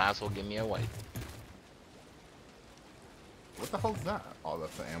 Might as well give me a white. What the hell is that? Oh,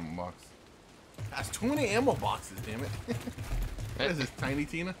 that's the ammo box. That's too many ammo boxes, damn it. What is this, Tiny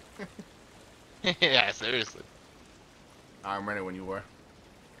Tina? Yeah, seriously. I'm ready when you were.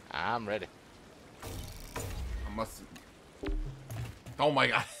 I'm ready. I must. Oh my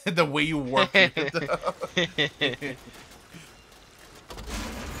god, the way you work it.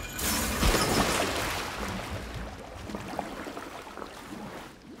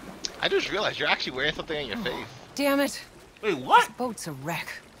 I just realized you're actually wearing something on your face. Damn it. Wait, what? This boat's a wreck.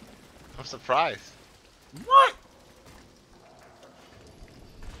 I'm surprised. What?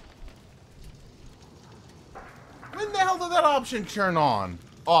 When the hell did that option turn on?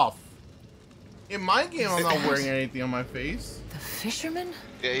 Off. In my game, I'm not wearing anything on my face. The fisherman?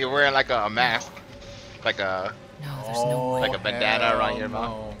 Yeah, you're wearing like a mask. Like a... No, there's no way. Like a bandana around your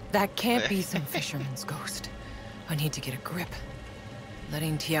mouth. That can't be some fisherman's ghost. I need to get a grip.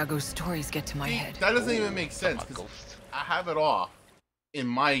 Letting Tiago's stories get to my head. That doesn't even make sense, because I have it off in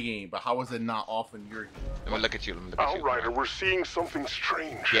my game, but how is it not off in your game? Let me look at you. Let me look at you. Outrider, we're seeing something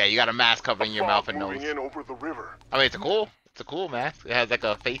strange. Yeah, you got a mask covering your mouth and nose. Moving in over the river. I mean, it's a cool mask. It has like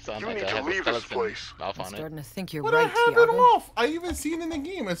a face on, like need it to has leave a this skeleton place. mouth on I'm it. starting to think you're But right, I have Tiago. it off. I even seen in the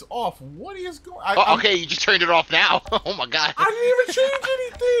game. It's off. What is going on? Oh, okay, you just turned it off now. Oh my god. I didn't even change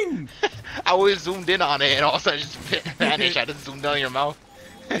anything. I always zoomed in on it and all of a sudden it just vanished. I just zoomed down your mouth.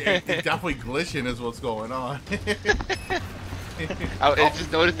 It's definitely glitching is what's going on. I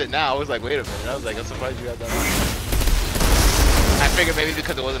just noticed it now. I was like, wait a minute. I was like, I'm surprised you got that on. I figured maybe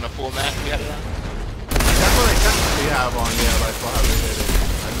because it wasn't a full mask you had it on. That's what I technically have on, yeah, but I still haven't hit it.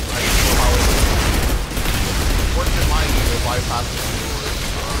 I just know how it works in my game. It bypasses yours.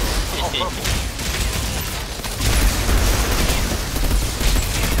 Oh, purple.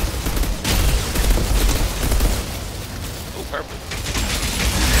 Oh, purple.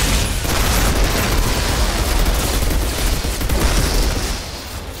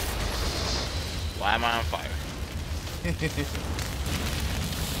 Why am I on fire?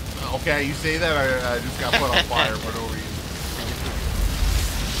 Okay, you say that, I just got put on fire for no reason.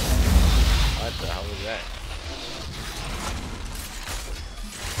 What the hell was that?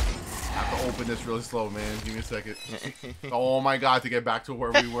 I have to open this really slow, man. Give me a second. Oh my god, to get back to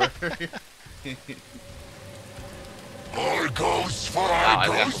where we were. Our ghosts for our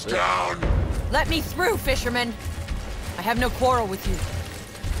ghost town. Let me through, fisherman. I have no quarrel with you.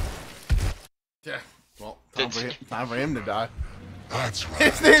 Yeah, well, time for him to die. That's right.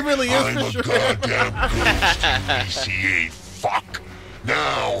 His name really is I'm a goddamn ghost, PCA fuck.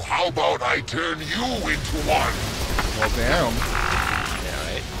 Now, how about I turn you into one? Well, damn. Yeah,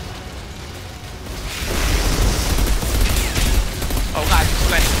 right. Oh god, you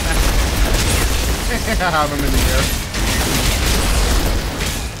sweat. I have him in the air.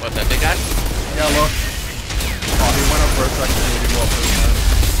 What's that big guy? Yeah, look. Oh, he went up for a second. He didn't go up for a second.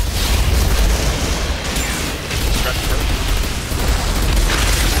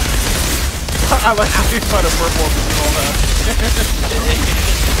 I like how he's trying to purple up and all that.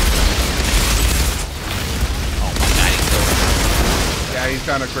 Oh my god, he's so good. Yeah, he's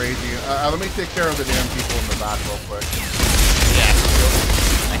kind of crazy. Let me take care of the damn people in the back real quick. Yeah.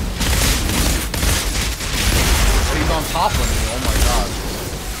 He's on top of me. Oh my god.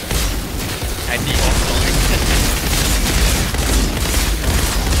 I need him.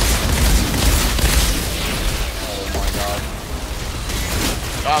 Oh my god.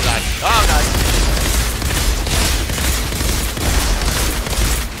 Oh god. Oh god.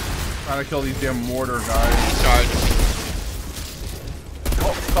 Trying to kill these damn mortar guys. Charge.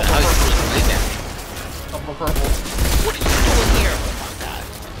 Oh, couple of purple. What are you doing here? Oh my god.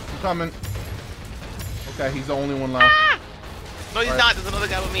 I'm coming. Okay, he's the only one left. Ah! No, he's not. There's another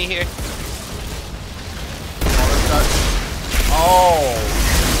guy with me here. Oh,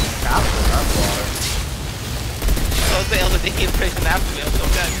 captain, that's why. I was saying, they keep chasing after me. I'm so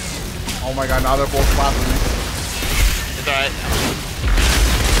dead. Oh my god, now they're both slapping me. It's alright.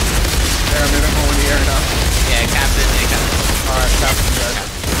 There, I'm gonna go in the air now. Yeah, captain. Yeah, captain. Alright, captain dead.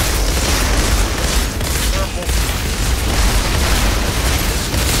 Purple.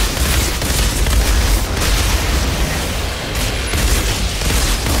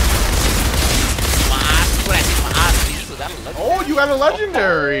 Oh, you got a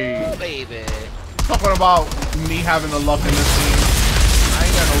legendary! Oh, baby. Talking about me having the luck in this game. I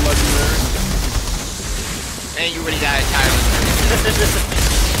ain't got no legendary. Man, you already got tired of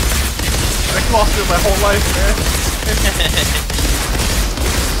I lost it my whole life, man.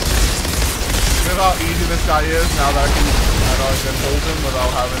 Look how easy this guy is now that I can hold him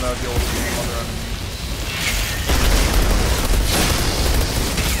without having to deal with any other enemies.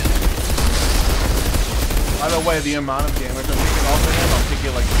 By the way, the amount of damage I'm taking off of him, I'm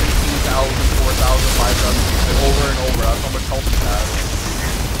taking like 15,000, 4,000, 5,000, and over and over. That's how much health he has.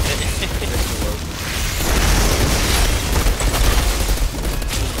 Ridiculous.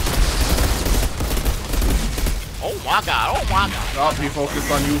 Oh my god, oh my god. Oh, he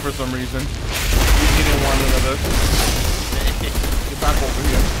focused on you for some reason. He didn't want none of this. Get back over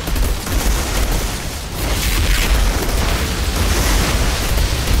here.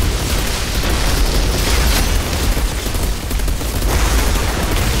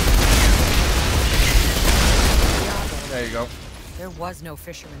 There you go. There was no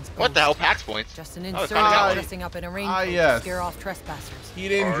fisherman's boat. What the hell, PAX points? Just an insurgent dressing up in a raincoat yes. to scare off trespassers. He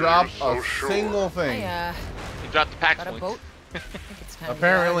didn't drop a single thing. He dropped the PAX got a points. boat? I think it's time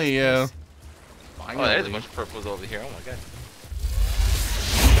Apparently, yeah. Oh, there's a bunch of purples over here. Oh my god.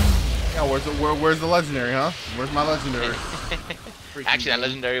 Yeah, where's the legendary, huh? Where's my legendary? Actually, that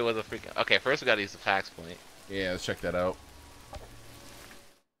legendary was a freaking. Okay, first we gotta use the PAX point. Yeah, let's check that out.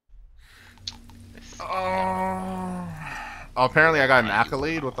 Oh, apparently I got an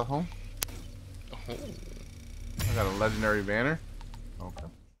accolade. What the hell? Oh. I got a legendary banner. Okay.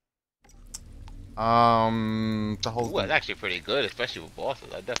 The whole. Ooh, that's actually pretty good, especially with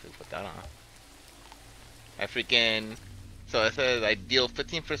bosses. I definitely put that on. I freaking. So it says I deal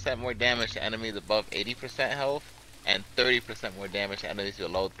 15% more damage to enemies above 80% health, and 30% more damage to enemies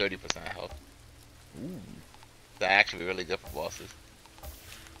below 30% health. Ooh. That actually really good for bosses.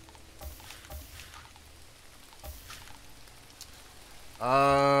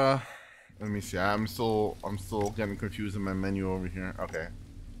 Let me see. I'm still getting confused in my menu over here. Okay.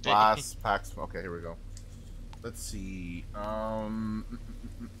 Last packs. Okay, here we go. Let's see.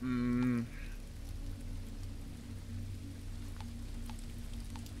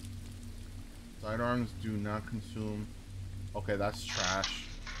 Sidearms do not consume. Okay, that's trash.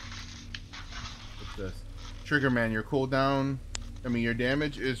 What's this? Trigger man, your cooldown. Your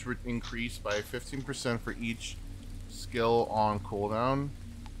damage is increased by 15% for each skill on cooldown,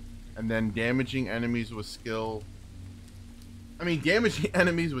 and then damaging enemies with skill. Damaging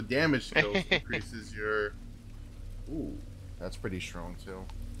enemies with damage skills increases your. Ooh, that's pretty strong too.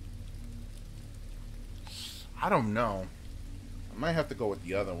 I don't know. I might have to go with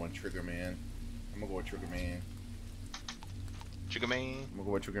the other one, Trigger Man. I'm gonna go with Trigger Man. Trigger Man. I'm gonna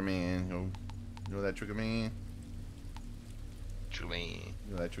go with Trigger Man. You know that Trigger Man? Trigger Man.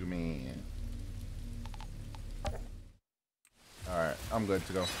 You know that Trigger Man. Alright, I'm good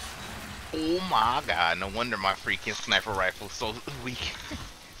to go. Oh my god, no wonder my freaking sniper rifle's so weak.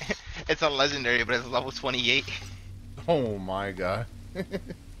 It's a legendary, but it's level 28. Oh my god.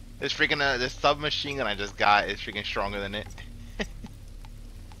 This freaking, this submachine gun I just got is freaking stronger than it.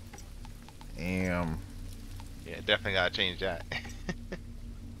 Damn. Yeah, definitely gotta change that.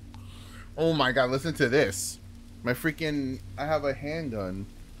 Oh my god, listen to this. My freaking... I have a handgun,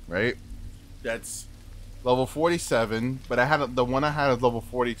 right? That's level 47, but I had the one I had is level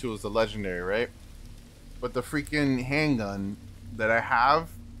 42 is the legendary, right? But the freaking handgun that I have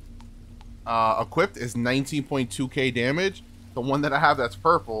equipped is 19.2k damage. The one that I have that's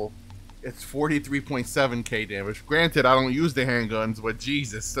purple, it's 43.7k damage. Granted, I don't use the handguns, but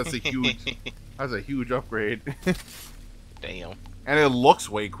Jesus, that's a huge upgrade. Damn. And it looks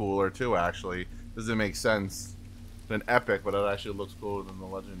way cooler too, actually. Doesn't make sense than epic, but it actually looks cooler than the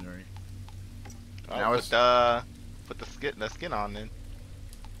legendary. Oh, now put the skin on then.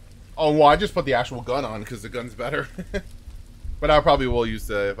 Oh well, I just put the actual gun on because the gun's better. But I probably will use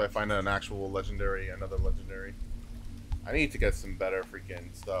if I find an actual legendary, another legendary. I need to get some better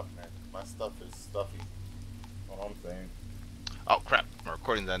freaking stuff, man. My stuff is stuffy. That's what I'm saying. Oh crap! My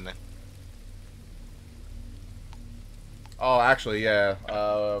recording's done then. Oh, actually, yeah.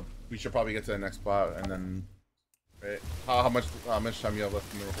 We should probably get to the next spot and then. Right? How much time you have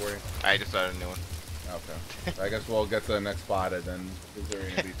left in the recording? I just started a new one. Okay. I guess we'll get to the next spot and then.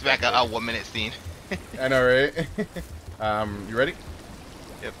 It's back a 1 minute scene. I know, right? You ready?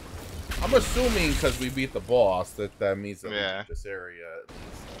 Yep. I'm assuming because we beat the boss that means that we beat this area.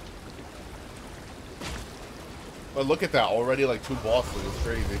 But look at that, already like 2 bosses. It's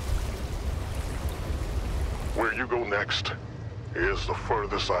crazy. Where you go next is the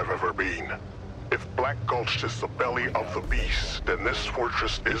furthest I've ever been. If Black Gulch is the belly of the beast, then this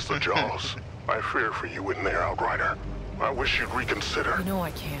fortress is the jaws. I fear for you in there, Outrider. I wish you'd reconsider. You know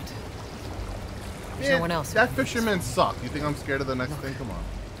I can't. There's Yeah, no one else. That fisherman sucked. You think I'm scared of the next thing? Come on.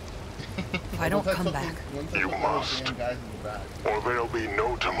 If I don't come back. You must. Or there'll be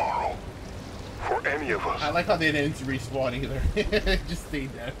no tomorrow. For any of us. I like how they didn't respawn either. They just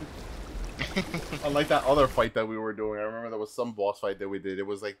stayed dead. Unlike that other fight that we were doing. I remember there was some boss fight that we did. It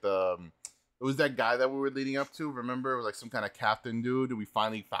was like it was that guy that we were leading up to. Remember? It was like some kind of captain dude. And we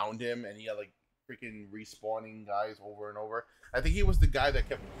finally found him. And he had like freaking respawning guys over and over. I think he was the guy that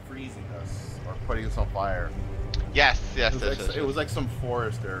kept freezing us. Or putting us on fire. Yes. It was like some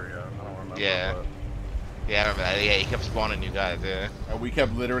forest area. I don't remember. Yeah. But... Yeah, I remember that. Yeah, he kept spawning new guys, yeah. And we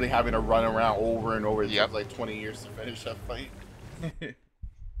kept literally having to run around over and over. It took like 20 years to finish that fight.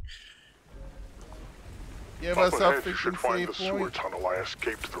 Give us a ahead, you should find the sewer tunnel I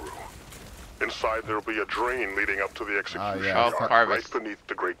escaped through. Inside there'll be a drain leading up to the execution yard, right beneath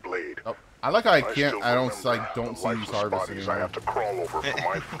the Great Blade. Oh, I like how I don't see these bodies I have to crawl over for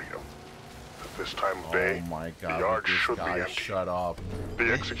my freedom. At this time of day, my God, the yard should be empty. Shut up.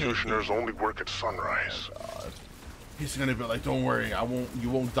 The executioners only work at sunrise. Oh, he's gonna be like, "Don't worry, you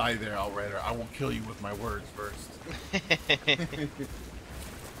won't die there, Outrider. I will kill you with my words first."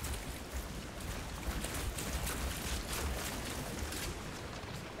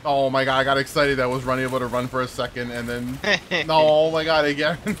 Oh my God, I got excited. I was able to run for a second, and then no, oh my God,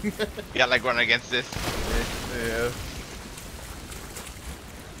 again. You got like running against this. Yeah.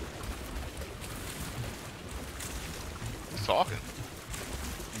 Who's talking?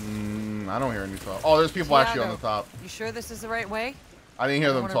 I don't hear any talk. Oh, there's people actually on the top. You sure this is the right way? I didn't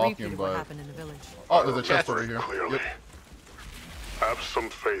hear them talking, but... happened in the village. Oh, there's a chest over here. Clearly. Yep. Have some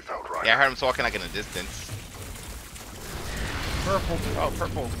faith, Outrider. Yeah, I heard him talking like in the distance. Purple. Oh,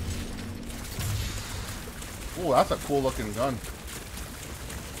 purple. Ooh, that's a cool looking gun.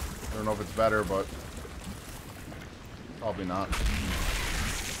 I don't know if it's better, but... Probably not.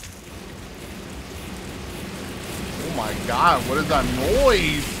 Oh my God, what is that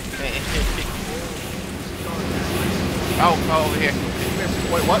noise? Oh, over here.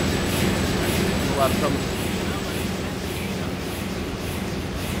 Wait, what?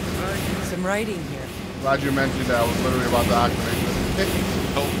 Some writing here. Glad you mentioned that. I was literally about to activate this.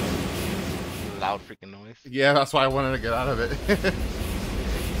 Oh. Loud freaking noise. Yeah, that's why I wanted to get out of it.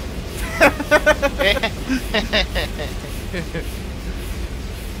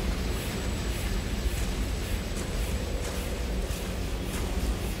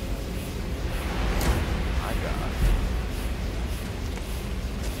 My God.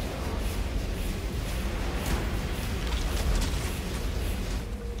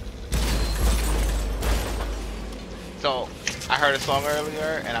 So, I heard a song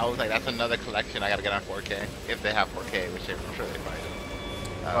earlier, and I was like, that's another collection I gotta get on 4K. If they have 4K, which I'm sure they probably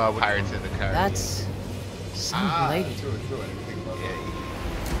do. Pirates in the Caribbean. That's some lady. True. Hey!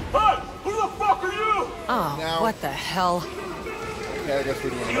 Who the fuck are you? Oh, Now- what the hell? Okay, I guess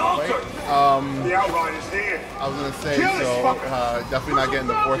we're doing another fight. The Outriders here. I was gonna say, so definitely not getting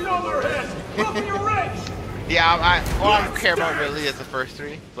the fourth one, right? Yeah, all I care about really is the first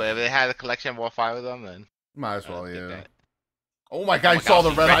 3. But if they had a collection of all 5 of them, then Might as well, yeah. Oh my god, you saw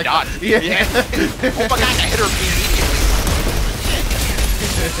the red eye. Dots. Yeah. Oh my god, I hit her immediately.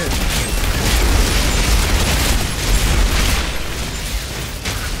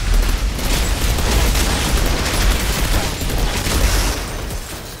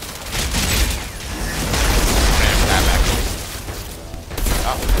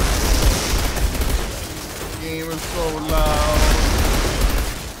 Game is so loud.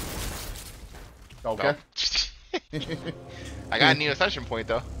 Okay. I got a new ascension point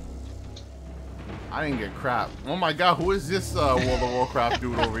though. I didn't get crap. Oh my god, who is this World of Warcraft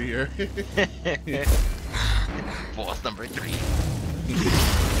dude over here? Boss number 3.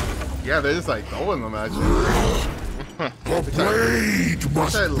 Yeah, they're just like throwing them at you.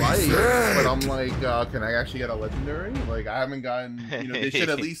 Which I like, but I'm like, can I actually get a legendary? Like, I haven't gotten. You know, they should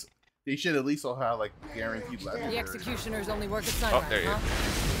at least all have like guaranteed legendary. The executioners only work at sunrise, Oh, there you go.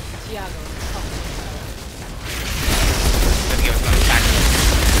 Tiago. Give us another attack.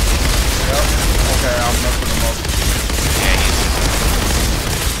 Yep. Okay, I'm messing them up. Yeah,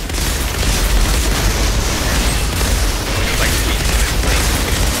 he's like sweet.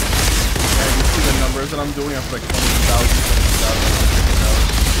 Yeah, you see the numbers that I'm doing? I'm like 20,000.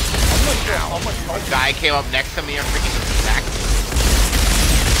 How much? Guy came up next to me and freaking attacked me.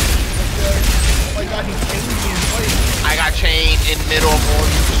 Oh my god, he chained me in place. I got chained in middle of all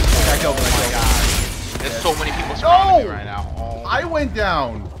these people. Oh my god. There's so many people surrounding me right now. Oh. I went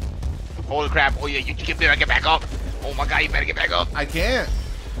down. Holy crap. Oh yeah, you get back up. Oh my god, you better get back up. I can't.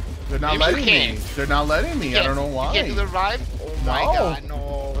 They're not Maybe letting me. They're not letting me. I don't know why. You can't do the revive? Oh my god,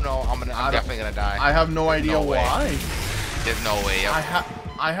 no. I'm definitely gonna die. I have no idea why. There's no way.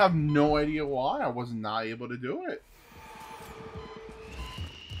 I have no idea why I was not able to do it.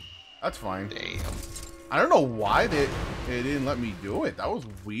 That's fine. Damn. I don't know why they didn't let me do it. That was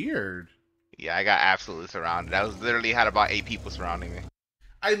weird. Yeah, I got absolutely surrounded. I was literally had about 8 people surrounding me.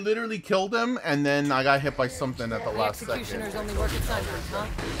 I literally killed him, and then I got hit by something at the last second. Executioners only work at sunrise, huh?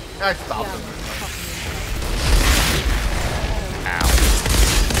 I stopped him. Ow.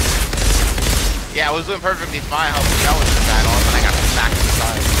 Yeah, I was doing perfectly fine. How that was the guy, all of a sudden I got smacked in the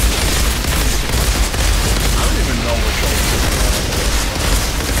side. I don't even know what's going on.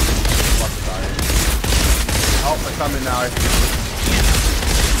 Oh, they're coming now.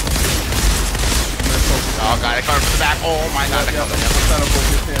 Oh god, I coming from the back. Oh my god, they're coming. He's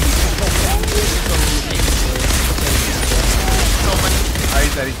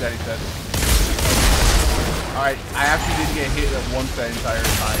dead. Alright, I actually didn't get hit once that entire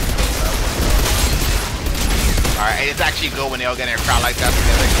time. Alright, it's actually good when they all get in a crowd like that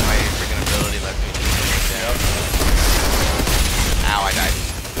together because my freaking ability lets me do it. Yep. Ow, I died.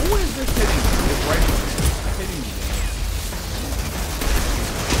 Who is this hitting me? It's right hitting me.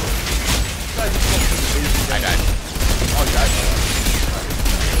 I died. Oh, you died?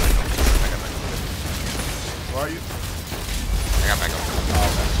 Where are you? I got back up. Oh,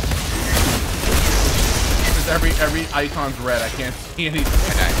 okay. Because every icon's red. I can't see anything.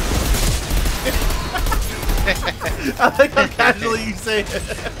 I died. I like how casually you say it.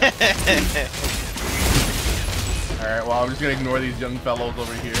 Alright, well, I'm just gonna ignore these young fellows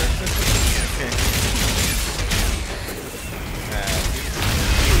over here.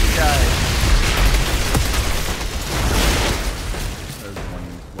 Guys. There's one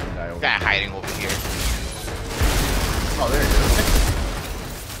guy over Guy here. hiding over here. Oh, there he is.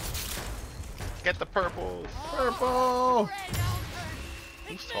 Get the purples. Purple!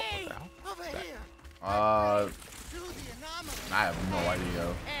 Who's talking about? I have no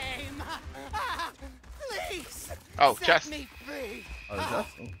idea. Please. Oh, chest. Me free. Oh, is that?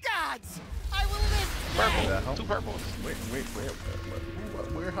 Gods, I will live. Purple. 2 purples.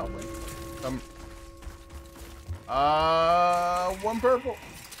 Where, how, wait. 1 purple.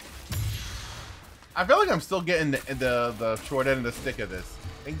 I feel like I'm still getting the short end of the stick of this.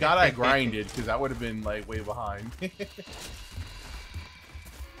 Thank God I grinded, because I would have been like way behind.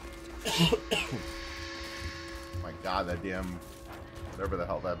 My God, that damn whatever the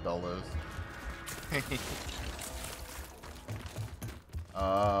hell that bell is.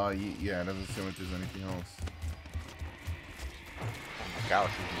 Yeah, it doesn't seem like there's anything else.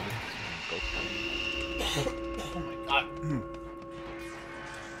 Galaxy. Oh my God.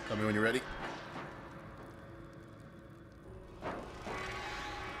 Tell me when you're ready.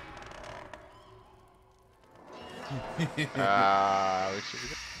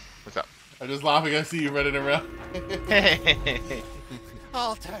 What's up? I'm just laughing. I see you running around.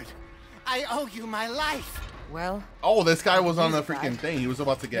 Altered, I owe you my life. Well. Oh, this guy was on the freaking thing. He was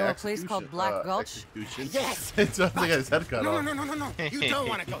about to get a place called Black Gulch. Execution. Yes. It's like his head cut off. No. You don't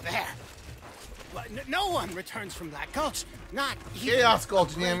want to go there. No one returns from Black Gulch. Not Chaos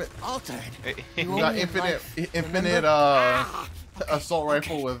Gulch, damn it. Altered. You got infinite assault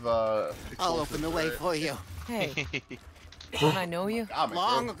rifle with I'll open the way for you. Hey, don't I know you?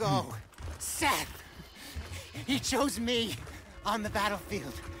 Long ago, Seth, he chose me on the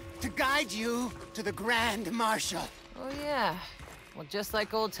battlefield to guide you to the Grand Marshal. Oh yeah. Well, just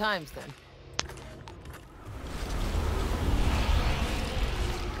like old times then.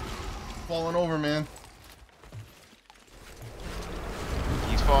 Falling over, man.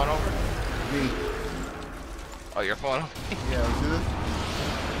 He's falling over? Me. Oh, you're falling over? Yeah, let's do this.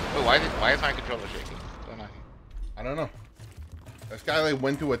 Wait, why is my controller shaking? What's going on here? I don't know. This guy like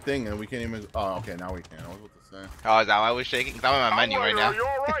went to a thing and we can't even. Oh, okay, now we can. I was about to say. Oh, is that why I was shaking? Because I'm in my menu right now. You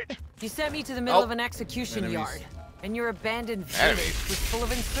all right? You sent me to the middle of an execution yard, and your abandoned village was full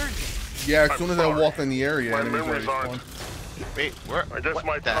of insurgents. Yeah, as soon as I walked in the area, My enemies already memories aren't. spawned. Wait, where? I guess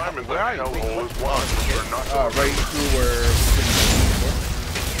my time in where that are you? hellhole is one. They're not Right through where.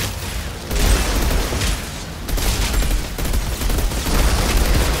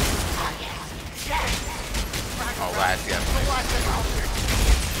 Oh, last, yeah.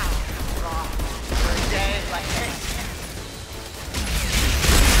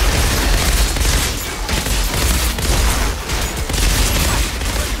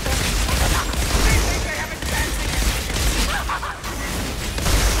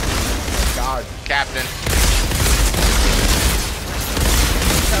 God. Captain.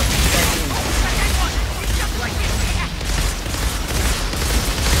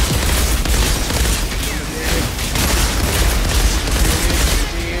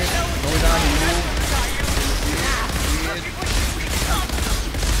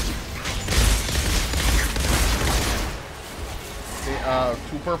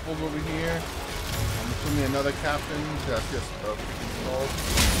 Two purples over here. I'm assuming another captain. That's just installed.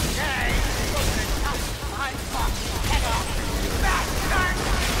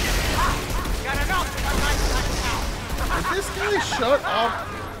 Is this guy shut up?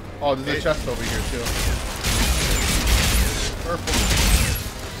 Oh, there's a chest over here too. Purple.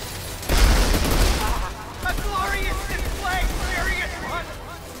 A glorious display, glorious one.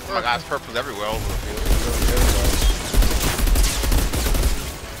 Oh my God, purple's everywhere over the field.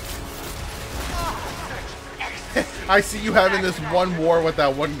 I see you having this one war with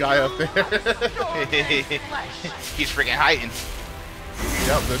that one guy up there. He's freaking hiding.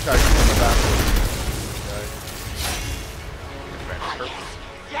 Yep, this guy's in the back.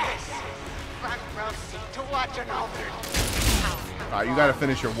 Yes. Front row seat to watch an altered. Alright, you gotta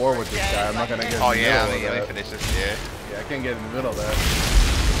finish your war with this guy. I'm not gonna get in the Oh middle yeah, of let me that. finish this. Yeah. Yeah, I can't get in the middle of that.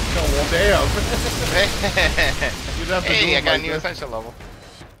 Oh, well, damn. You'd have to do Hey, I it got like a new this. essential level.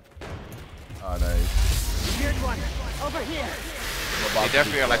 Oh, nice. Weird one. Over here. They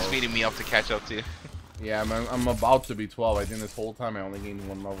definitely are like speeding me up to catch up to you. Yeah, I'm about to be 12. I think this whole time I only gained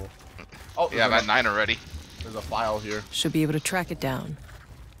one level. Oh, yeah, I'm at 9 already. There's a file here. Should be able to track it down.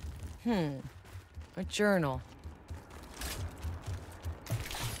 A journal.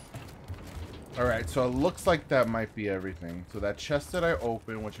 Alright, so it looks like that might be everything. So that chest that I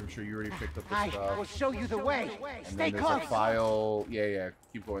opened, which I'm sure you already picked up the I stuff. will show you the way. And Stay then there's close. a file. Yeah,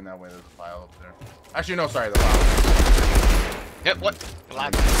 keep going that way. There's a file up there. Actually, no, sorry, the file. Yep, what?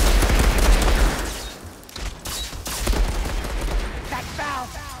 That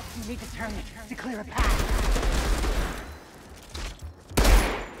valve. You need to turn it to clear a path.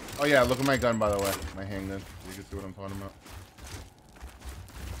 Oh yeah, look at my gun, by the way. My handgun. You can see what I'm talking about.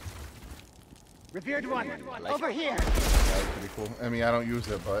 Revered one. Over here. Yeah, that's pretty cool. I mean, I don't use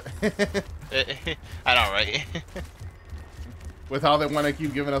it, but I know, right? with how they want to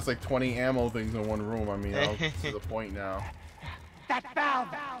keep giving us like 20 ammo things in one room, I mean, I'll get to the point now. That valve.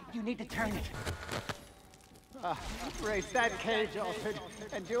 You need to turn it. Raise that cage, Altered,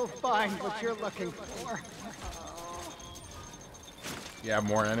 and you'll find what you're looking for. Yeah,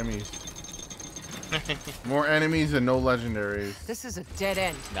 more enemies. More enemies and no legendaries. This is a dead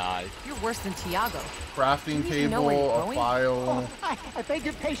end. Nah. You're worse than Tiago. Crafting You know where table, you're a going? file. Oh, I beg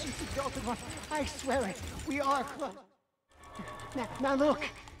your patience, Exalted One. I swear it. We are close. Now look,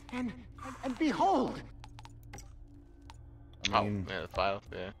 and behold. I mean, yeah, the file,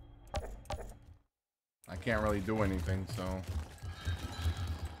 yeah. I can't really do anything, so.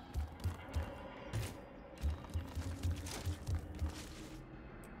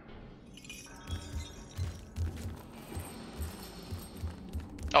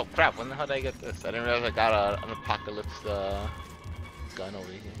 Oh crap, when the hell did I get this? I didn't realize I got an apocalypse gun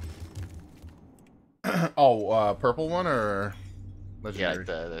over here. Oh, purple one or legendary?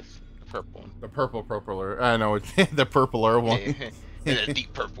 Yeah, this purple one. The purpler. I know it's the purpler one. Yeah, it's a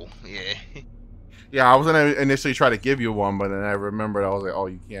deep purple. Yeah. Yeah, I was gonna initially try to give you one, but then I remembered I was like, oh,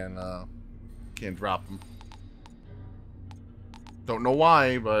 you can't drop them. Don't know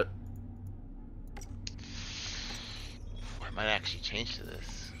why, but I might actually change to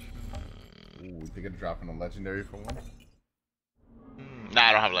this. Ooh, think of dropping a legendary for one? Nah,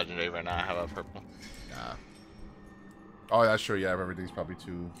 I don't have legendary right now. I have a purple. Nah. Oh, that's true. Yeah, everything's probably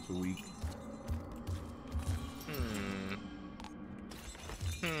too weak.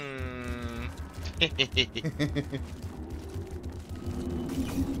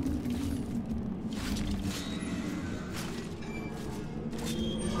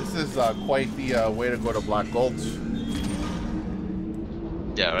 This is quite the way to go to Black Gulch.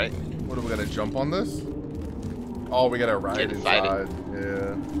 Yeah, right? What are we gonna jump on this? Oh, we gotta ride inside.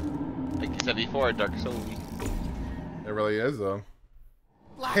 Yeah. Like you said before, Dark Souls. It really is though.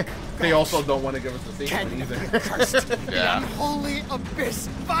 They also don't want to give us the safety either. Yeah. The unholy abyss,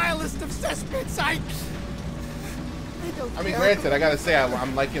 vilest of cesspits. I mean, granted, I gotta say,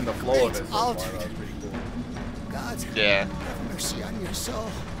 I'm liking the flow of it so far. That's pretty cool. God, yeah. Have mercy on your soul.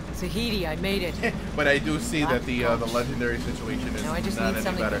 Tahiti, I made it. But I do see that the legendary situation is now I just not need any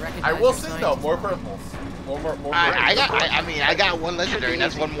something better. to recognize I will your say though, more purples. More I got one legendary, and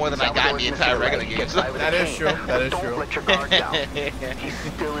that's one more than I got in the entire regular game. That is true. That is true. Don't let your guard down. He's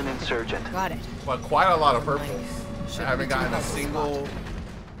still an insurgent. Got it. But quite a lot of purples. I haven't gotten a single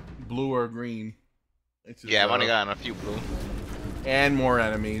blue or green. It's just, yeah, I've only gotten a few blue. And more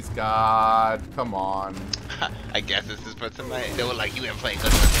enemies. God, come on. I guess this is for tonight. They were like, you didn't play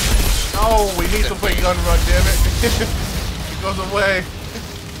Gun Run. Oh, we need to play Gun Run, damn it. It goes away.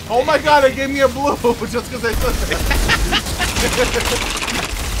 Oh my god, it gave me a blue just because I said that.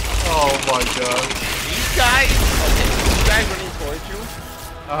 Oh my god. These guys running towards you.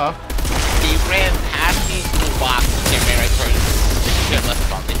 They ran past these blue boxes and ran right towards you. They care less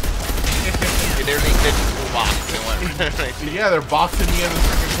about me. They literally did the blue box and went right to you. Yeah, they're boxing me in the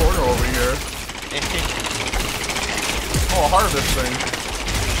freaking corner over here. Oh, harvest thing.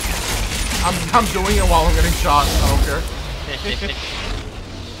 I'm doing it while I'm getting shot. I don't care.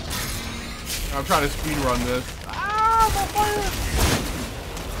 I'm trying to speed run this. Ah, I'm on fire!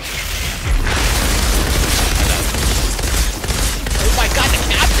 Oh my god, the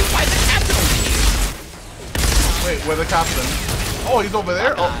captain! Why is the captain over here? Wait, where's the captain? Oh, he's over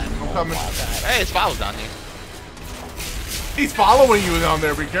there? Oh, I'm coming. Hey, his follows down here. He's following you down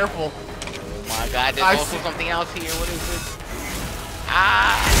there, be careful. Oh my god, there's also something else here. What is this?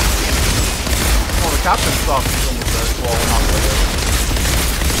 Ah! Oh, the captain's stuff. He's almost there. Well, we're not there.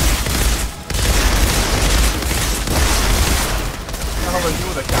 What the hell are you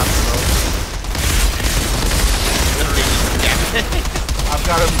with the captain, though? I've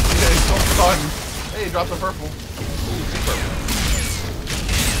got him. He's so stunned. Hey, he dropped the purple.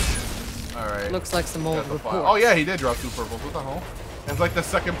 Alright. Looks like some old reports. Oh yeah, he did drop 2 purples. What the hell? It's like the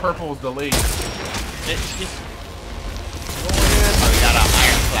second purple was delayed. Oh, we got an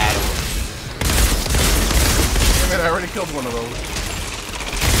ironclad over. Damn it, I already killed one of those.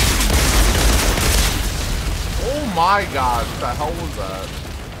 Oh my god, what the hell was that?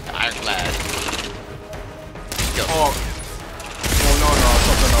 The ironclad. Oh no,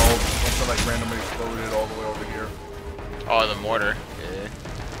 something else. Something like randomly exploded all the way over here. Oh, the mortar. Yeah.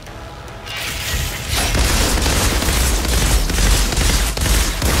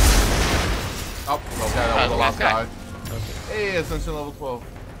 Oh, okay, that was the last guy. Hey, Ascension level 12.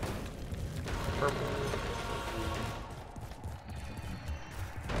 Purple.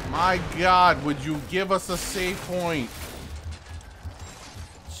 My god, would you give us a save point?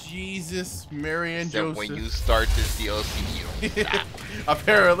 Jesus, Mary and Joseph. When you start this DLC, you don't stop.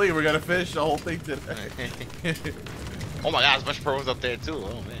 Apparently, we're gonna finish the whole thing today. Oh my god, there's a bunch of purples up there too.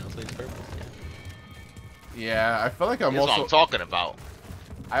 Oh man, let's play the purples. Yeah, I feel like I'm That's also. what I'm talking about.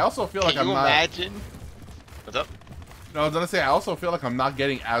 I also feel like I'm not. Can you imagine? What's up? No, I was gonna say I also feel like I'm not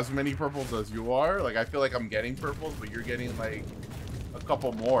getting as many purples as you are. Like I feel like I'm getting purples, but you're getting like a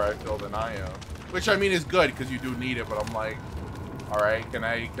couple more. I feel than I am, which I mean is good because you do need it. But I'm like, all right, can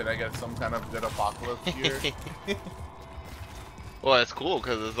I get some kind of good apocalypse here? Well, it's cool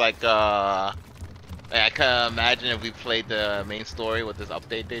because it's like I can imagine if we played the main story with this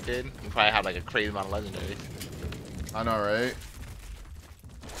update they did, we probably have like a crazy amount of legendaries. I know, right?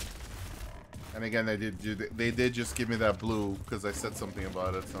 And again, they did just give me that blue because I said something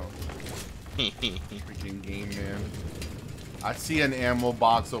about it. So freaking game, man. I see an ammo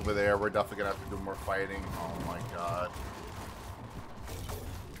box over there. We're definitely gonna have to do more fighting. Oh my god.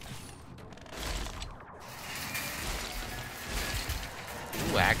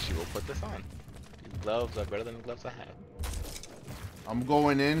 Ooh, actually, we'll put this on. These gloves are better than the gloves I have. I'm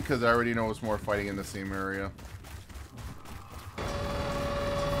going in because I already know it's more fighting in the same area.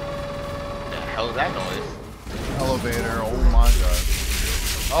 The hell is that noise? Elevator, oh my god.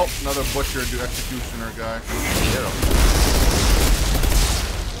 Oh, another butcher, executioner guy.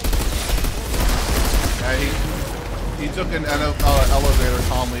 Yeah, he took an elevator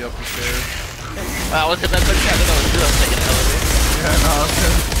calmly up the stairs. I was about to say, I didn't know it was taking an elevator. Yeah, no, it's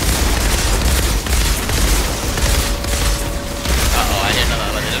good. Uh-oh, I hear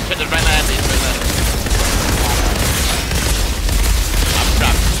another elevator. Just right now, I'm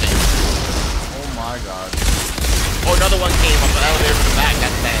trapped in space. Oh my god. Oh, another one came up the elevator from the back.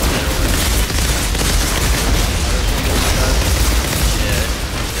 That's bad. Yeah.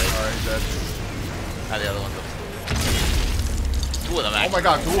 Alright, dead. How the other one's upstairs? Two of them, actually. Oh my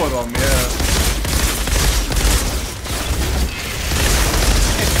god, two of them, yeah.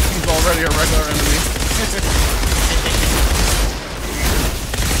 He's already a regular enemy.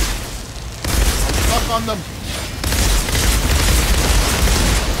 I'm stuck on them.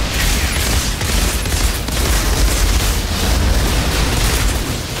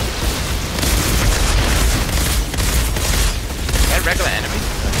 Regular enemy?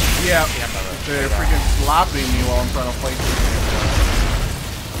 Yeah, they're freaking slapping me while I'm trying to fight this.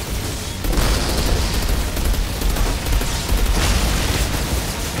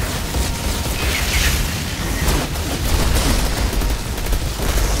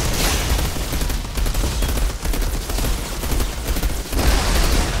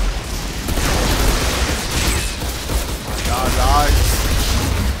 God, die.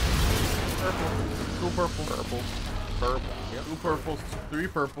 Purple. Two purple. Purple. Purple. Yep. Two purples, three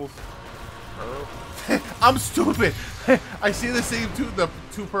purples. I'm stupid. I see the same the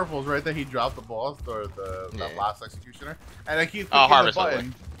two purples right there. He dropped the boss or that last executioner, and I keep picking the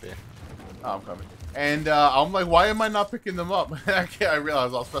button. Yeah. Oh, I'm coming. And I'm like, why am I not picking them up? I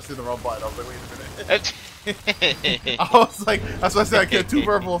realized I was pressing the wrong button. I was like, wait a minute. I was like, that's why I said I get two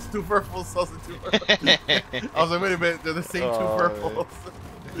purples, two purples, two purples. I was like, wait a minute, they're the same two purples.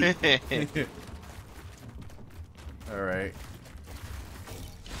 Alright.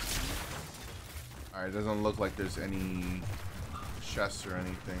 Alright, doesn't look like there's any chests or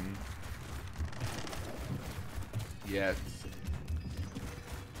anything yet.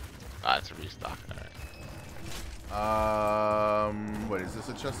 Ah, it's a restock. Alright. What is this,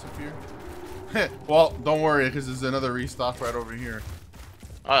 a chest up here? Well, don't worry, because there's another restock right over here.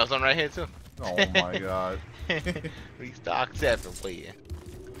 Oh, there's one right here too. Oh my god. Restocks everywhere.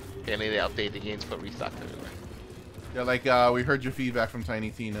 Apparently they update the games for restock everywhere. Yeah, like we heard your feedback from Tiny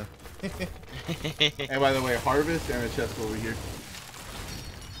Tina. And by the way, harvest and a chest over here.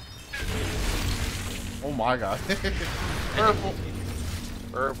 Oh my god. Purple.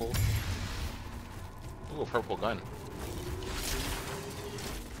 Purple. Ooh, a purple gun.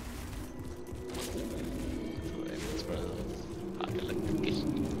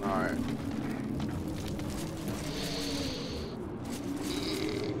 Alright.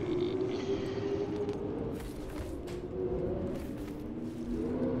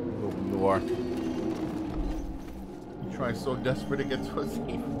 Open door. I'm trying so desperate to get to a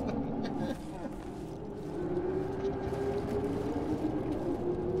safe.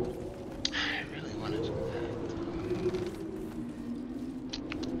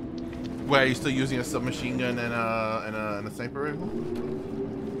 Wait, are you still using a submachine gun and a sniper rifle?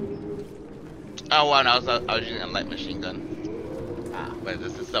 Oh, well, I was using a light machine gun. Ah, but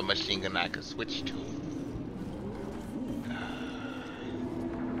this is a submachine gun I could switch to.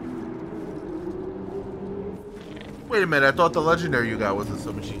 Wait a minute, I thought the legendary you got was a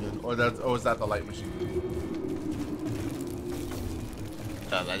submachine gun, or was that the light machine gun?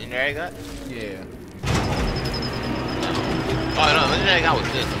 The legendary I got? Yeah. Oh no, the legendary I got was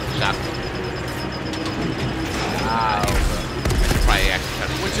this shotgun. Ah, okay.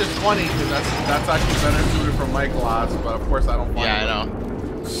 Which is funny because that's actually better suited for my class, but of course I don't. Yeah, I know.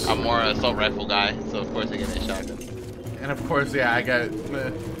 I'm more an assault rifle guy, so of course I get a shotgun. And of course, yeah, I got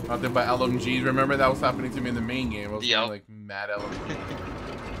nothing but LMGs. Remember that was happening to me in the main game. I was getting, like mad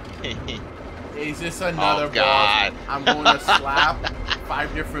LMGs. Is this another boss? I'm going to slap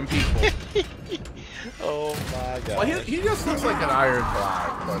 5 different people. Oh my god. Well, he just looks like an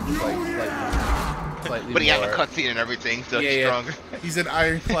ironclad, but slightly but he more... has a cutscene and everything, so it's stronger. He's an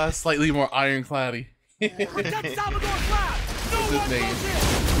ironclad, slightly more ironcladdy. What's his name?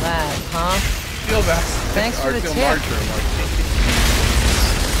 Lad, huh? Feel that. Thanks for the tip.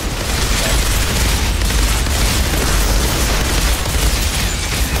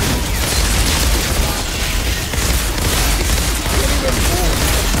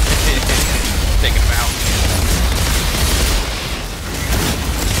 Take him out.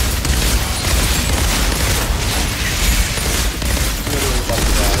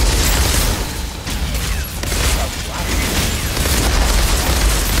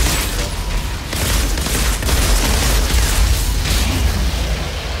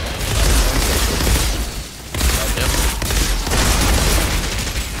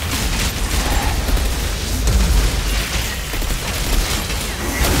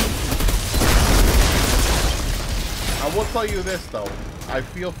 tell you this though. I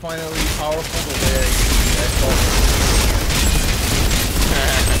feel finally powerful the way I felt.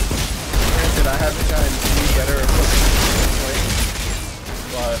 Granted, I haven't gotten any better at playing,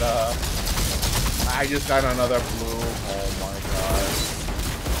 but I just got another blue. Oh my god!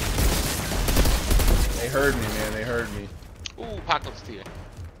 They heard me, man. They heard me. Ooh, Apocalypse tier.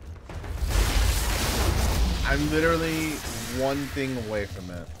 I'm literally one thing away from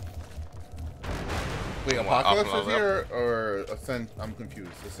that. Wait, Apocalypse is here or Ascent? I'm confused.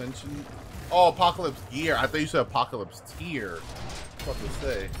 Ascension? Oh, Apocalypse Gear. I thought you said Apocalypse Tier. What to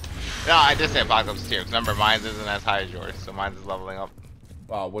say? No, I did say Apocalypse Tier. Because remember, mine isn't as high as yours, so mine is leveling up.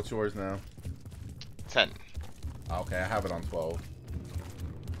 Wow, what's yours now? 10. Okay, I have it on 12.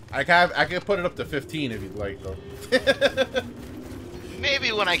 I can put it up to 15 if you'd like, though.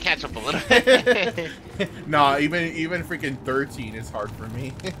 Maybe when I catch up a little bit. Nah, even freaking 13 is hard for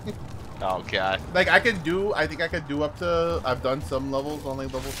me. Oh god. Like I think I could do up to. I've done some levels only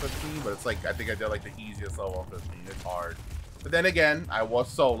level 15, but it's like I think I did like the easiest level on 15. It's hard. But then again, I was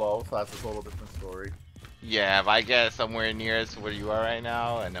solo, so that's a total different story. Yeah, if I get somewhere near to where you are right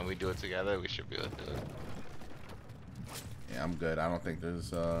now, and then we do it together, we should be able to do it. Yeah, I'm good. I don't think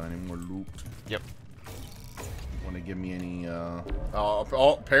there's any more loot. Yep. Want to give me any?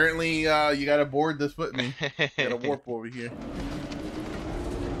 Oh, apparently you got to board this with me. Got a warp over here.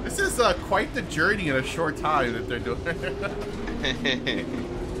 This is quite the journey in a short time that they're doing.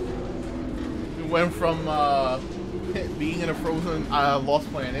 We went from being in a frozen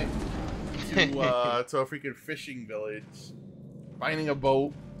lost planet to a freaking fishing village, finding a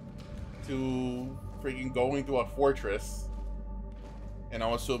boat, to freaking going to a fortress. And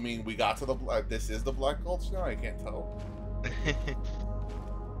I'm assuming we got to the this is the Black Gulch now. I can't tell.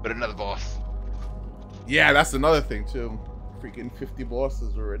 But another boss. Yeah, that's another thing too. Freaking 50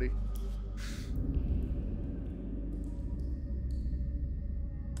 bosses already.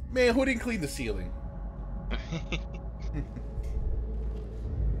 Man, who didn't clean the ceiling?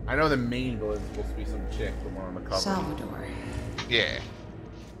 I know the main villain is supposed to be some chick, the one on the cover. Salvador. Yeah.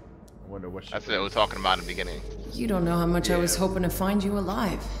 I wonder what she That's what I was talking about in the beginning. You don't know how much I was hoping to find you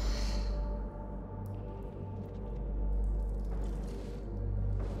alive.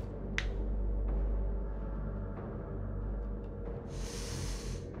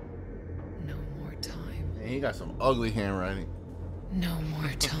 No more time. Man, he got some ugly handwriting. No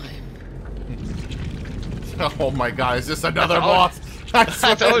more time. Oh my god, is this another boss? I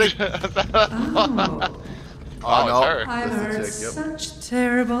told you. Oh no, her. I've heard such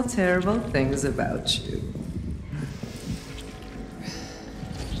terrible, terrible things about you.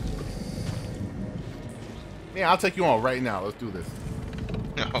 Yeah, I'll take you on right now. Let's do this.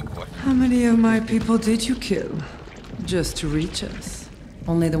 Oh boy. How many of my people did you kill just to reach us?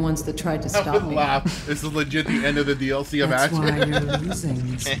 Only the ones that tried to stop me. Laugh. This is legit the end of the DLC. That's Imagine. why you're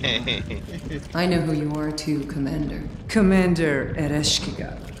losing. I know who you are too, Commander. Commander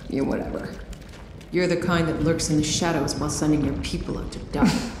Ereshkigal. Yeah, whatever. You're the kind that lurks in the shadows while sending your people out to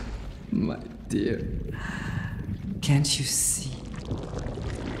die. My dear, can't you see?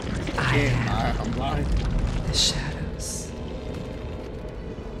 I'm blind. The shadows.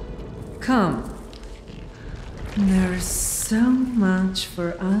 Come. There's so much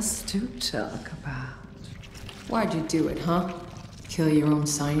for us to talk about. Why'd you do it, huh? Kill your own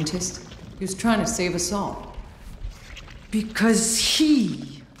scientist? He was trying to save us all. Because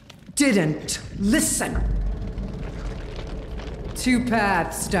he didn't listen. Two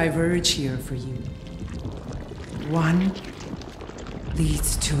paths diverge here for you. One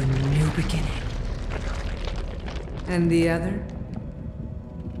leads to a new beginning. And the other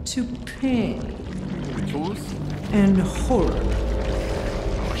to pain. And horror.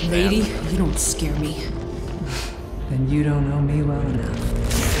 Lady, you don't scare me. Then you don't know me well enough.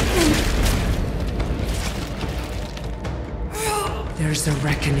 There's a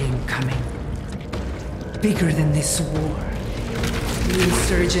reckoning coming. Bigger than this war. The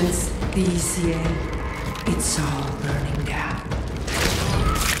insurgents, the ECA, it's all burning down.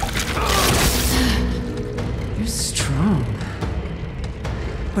 You're strong.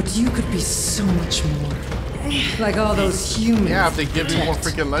 But you could be so much more. Like all those humans. Yeah, if they give you more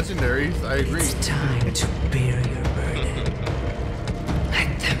freaking legendaries, I agree. It's time to bear your burden.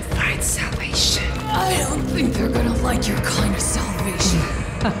 Let them find salvation. I don't think they're gonna like your kind of salvation.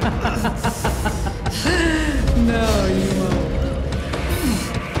 No, you won't.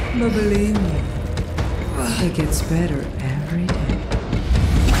 But believe me, it gets better every day.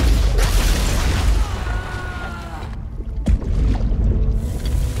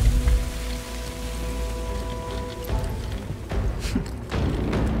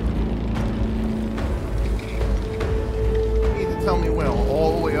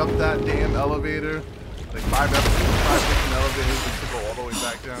 that damn elevator. Like 5 episodes, 5 different elevators just to go all the way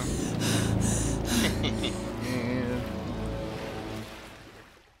back down. And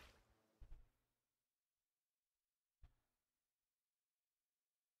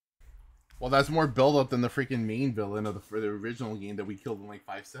well, that's more build up than the freaking main villain of the original game that we killed in like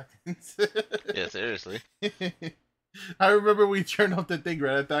 5 seconds. Yeah, seriously. I remember we turned off the thing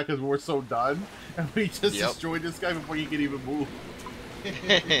right at that because we were so done, and we just destroyed this guy before he could even move.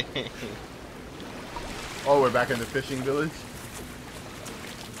 Oh, we're back in the fishing village.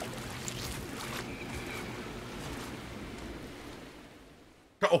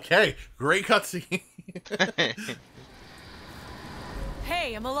 Okay, great cutscene.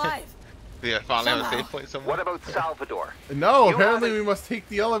 Hey, I'm alive. Yeah, finally on a safe point somewhere. What about Salvador? No, apparently we must take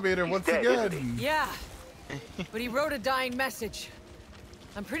the elevator once again. Yeah, but he wrote a dying message.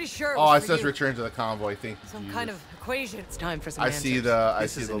 I'm pretty sure. Oh, it says return to the convoy. Thank you. Some kind of equation. It's time for some I answers. see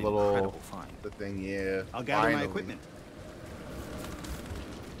the little the thing. Yeah. I'll gather my equipment.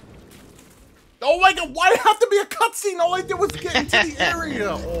 Oh my god! Why did it have to be a cutscene? All I did was get into the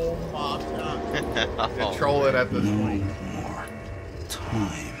area. Oh my god! Control it at this point. More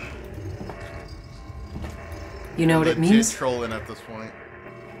time. You know what it means? Trolling at this point.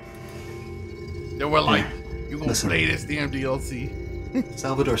 They were like, "You gonna play this damn DLC?"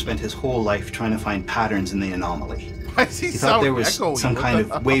 Salvador spent his whole life trying to find patterns in the anomaly. Why is He thought there was some kind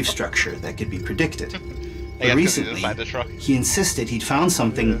of wave structure that could be predicted. But recently, he insisted he'd found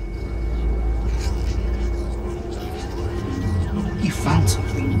something. He found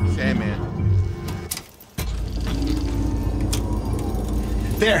something. Hey, man.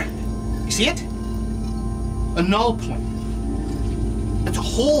 There. You see it? A null point. That's a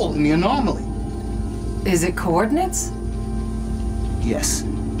hole in the anomaly. Is it coordinates? Yes.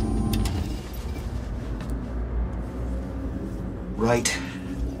 Right.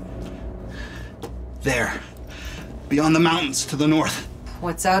 There. Beyond the mountains to the north.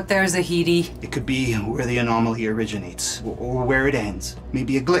 What's out there, Zahidi? It could be where the anomaly originates, or where it ends.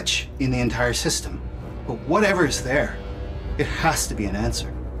 Maybe a glitch in the entire system. But whatever's there, it has to be an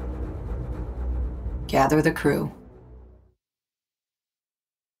answer. Gather the crew.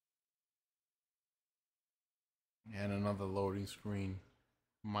 And another loading screen.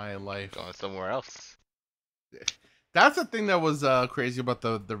 My life. Going somewhere else. That's the thing that was crazy about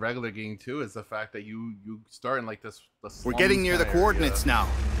the regular game too, is the fact that you start in like this. We're getting near the coordinates now.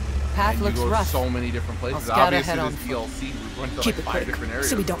 Path and looks you go rough. So many different places. I'll scout Obviously, ahead this on DLC we're going to Keep like it 5 quick, different areas.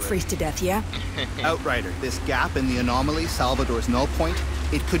 so we don't freeze to death, yeah? Outrider, this gap in the anomaly, Salvador's null point,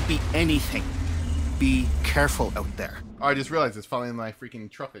 it could be anything. Be careful out there. Oh, I just realized it's following my freaking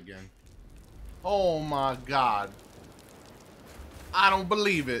truck again. Oh my god. I don't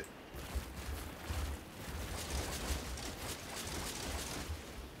believe it.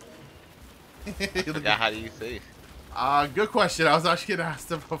 Yeah, how do you save? Good question. I was actually gonna ask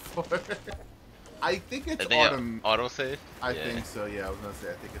them before. I think it's auto save. I think so. Yeah, I was gonna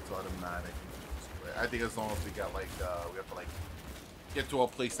say I think it's automatic. I think as long as we got like we have to like get to a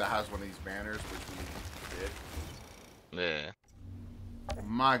place that has one of these banners, which we did. Yeah.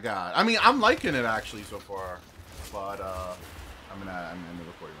 My God. I mean, I'm liking it actually so far, but I'm gonna end the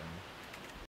recording right now.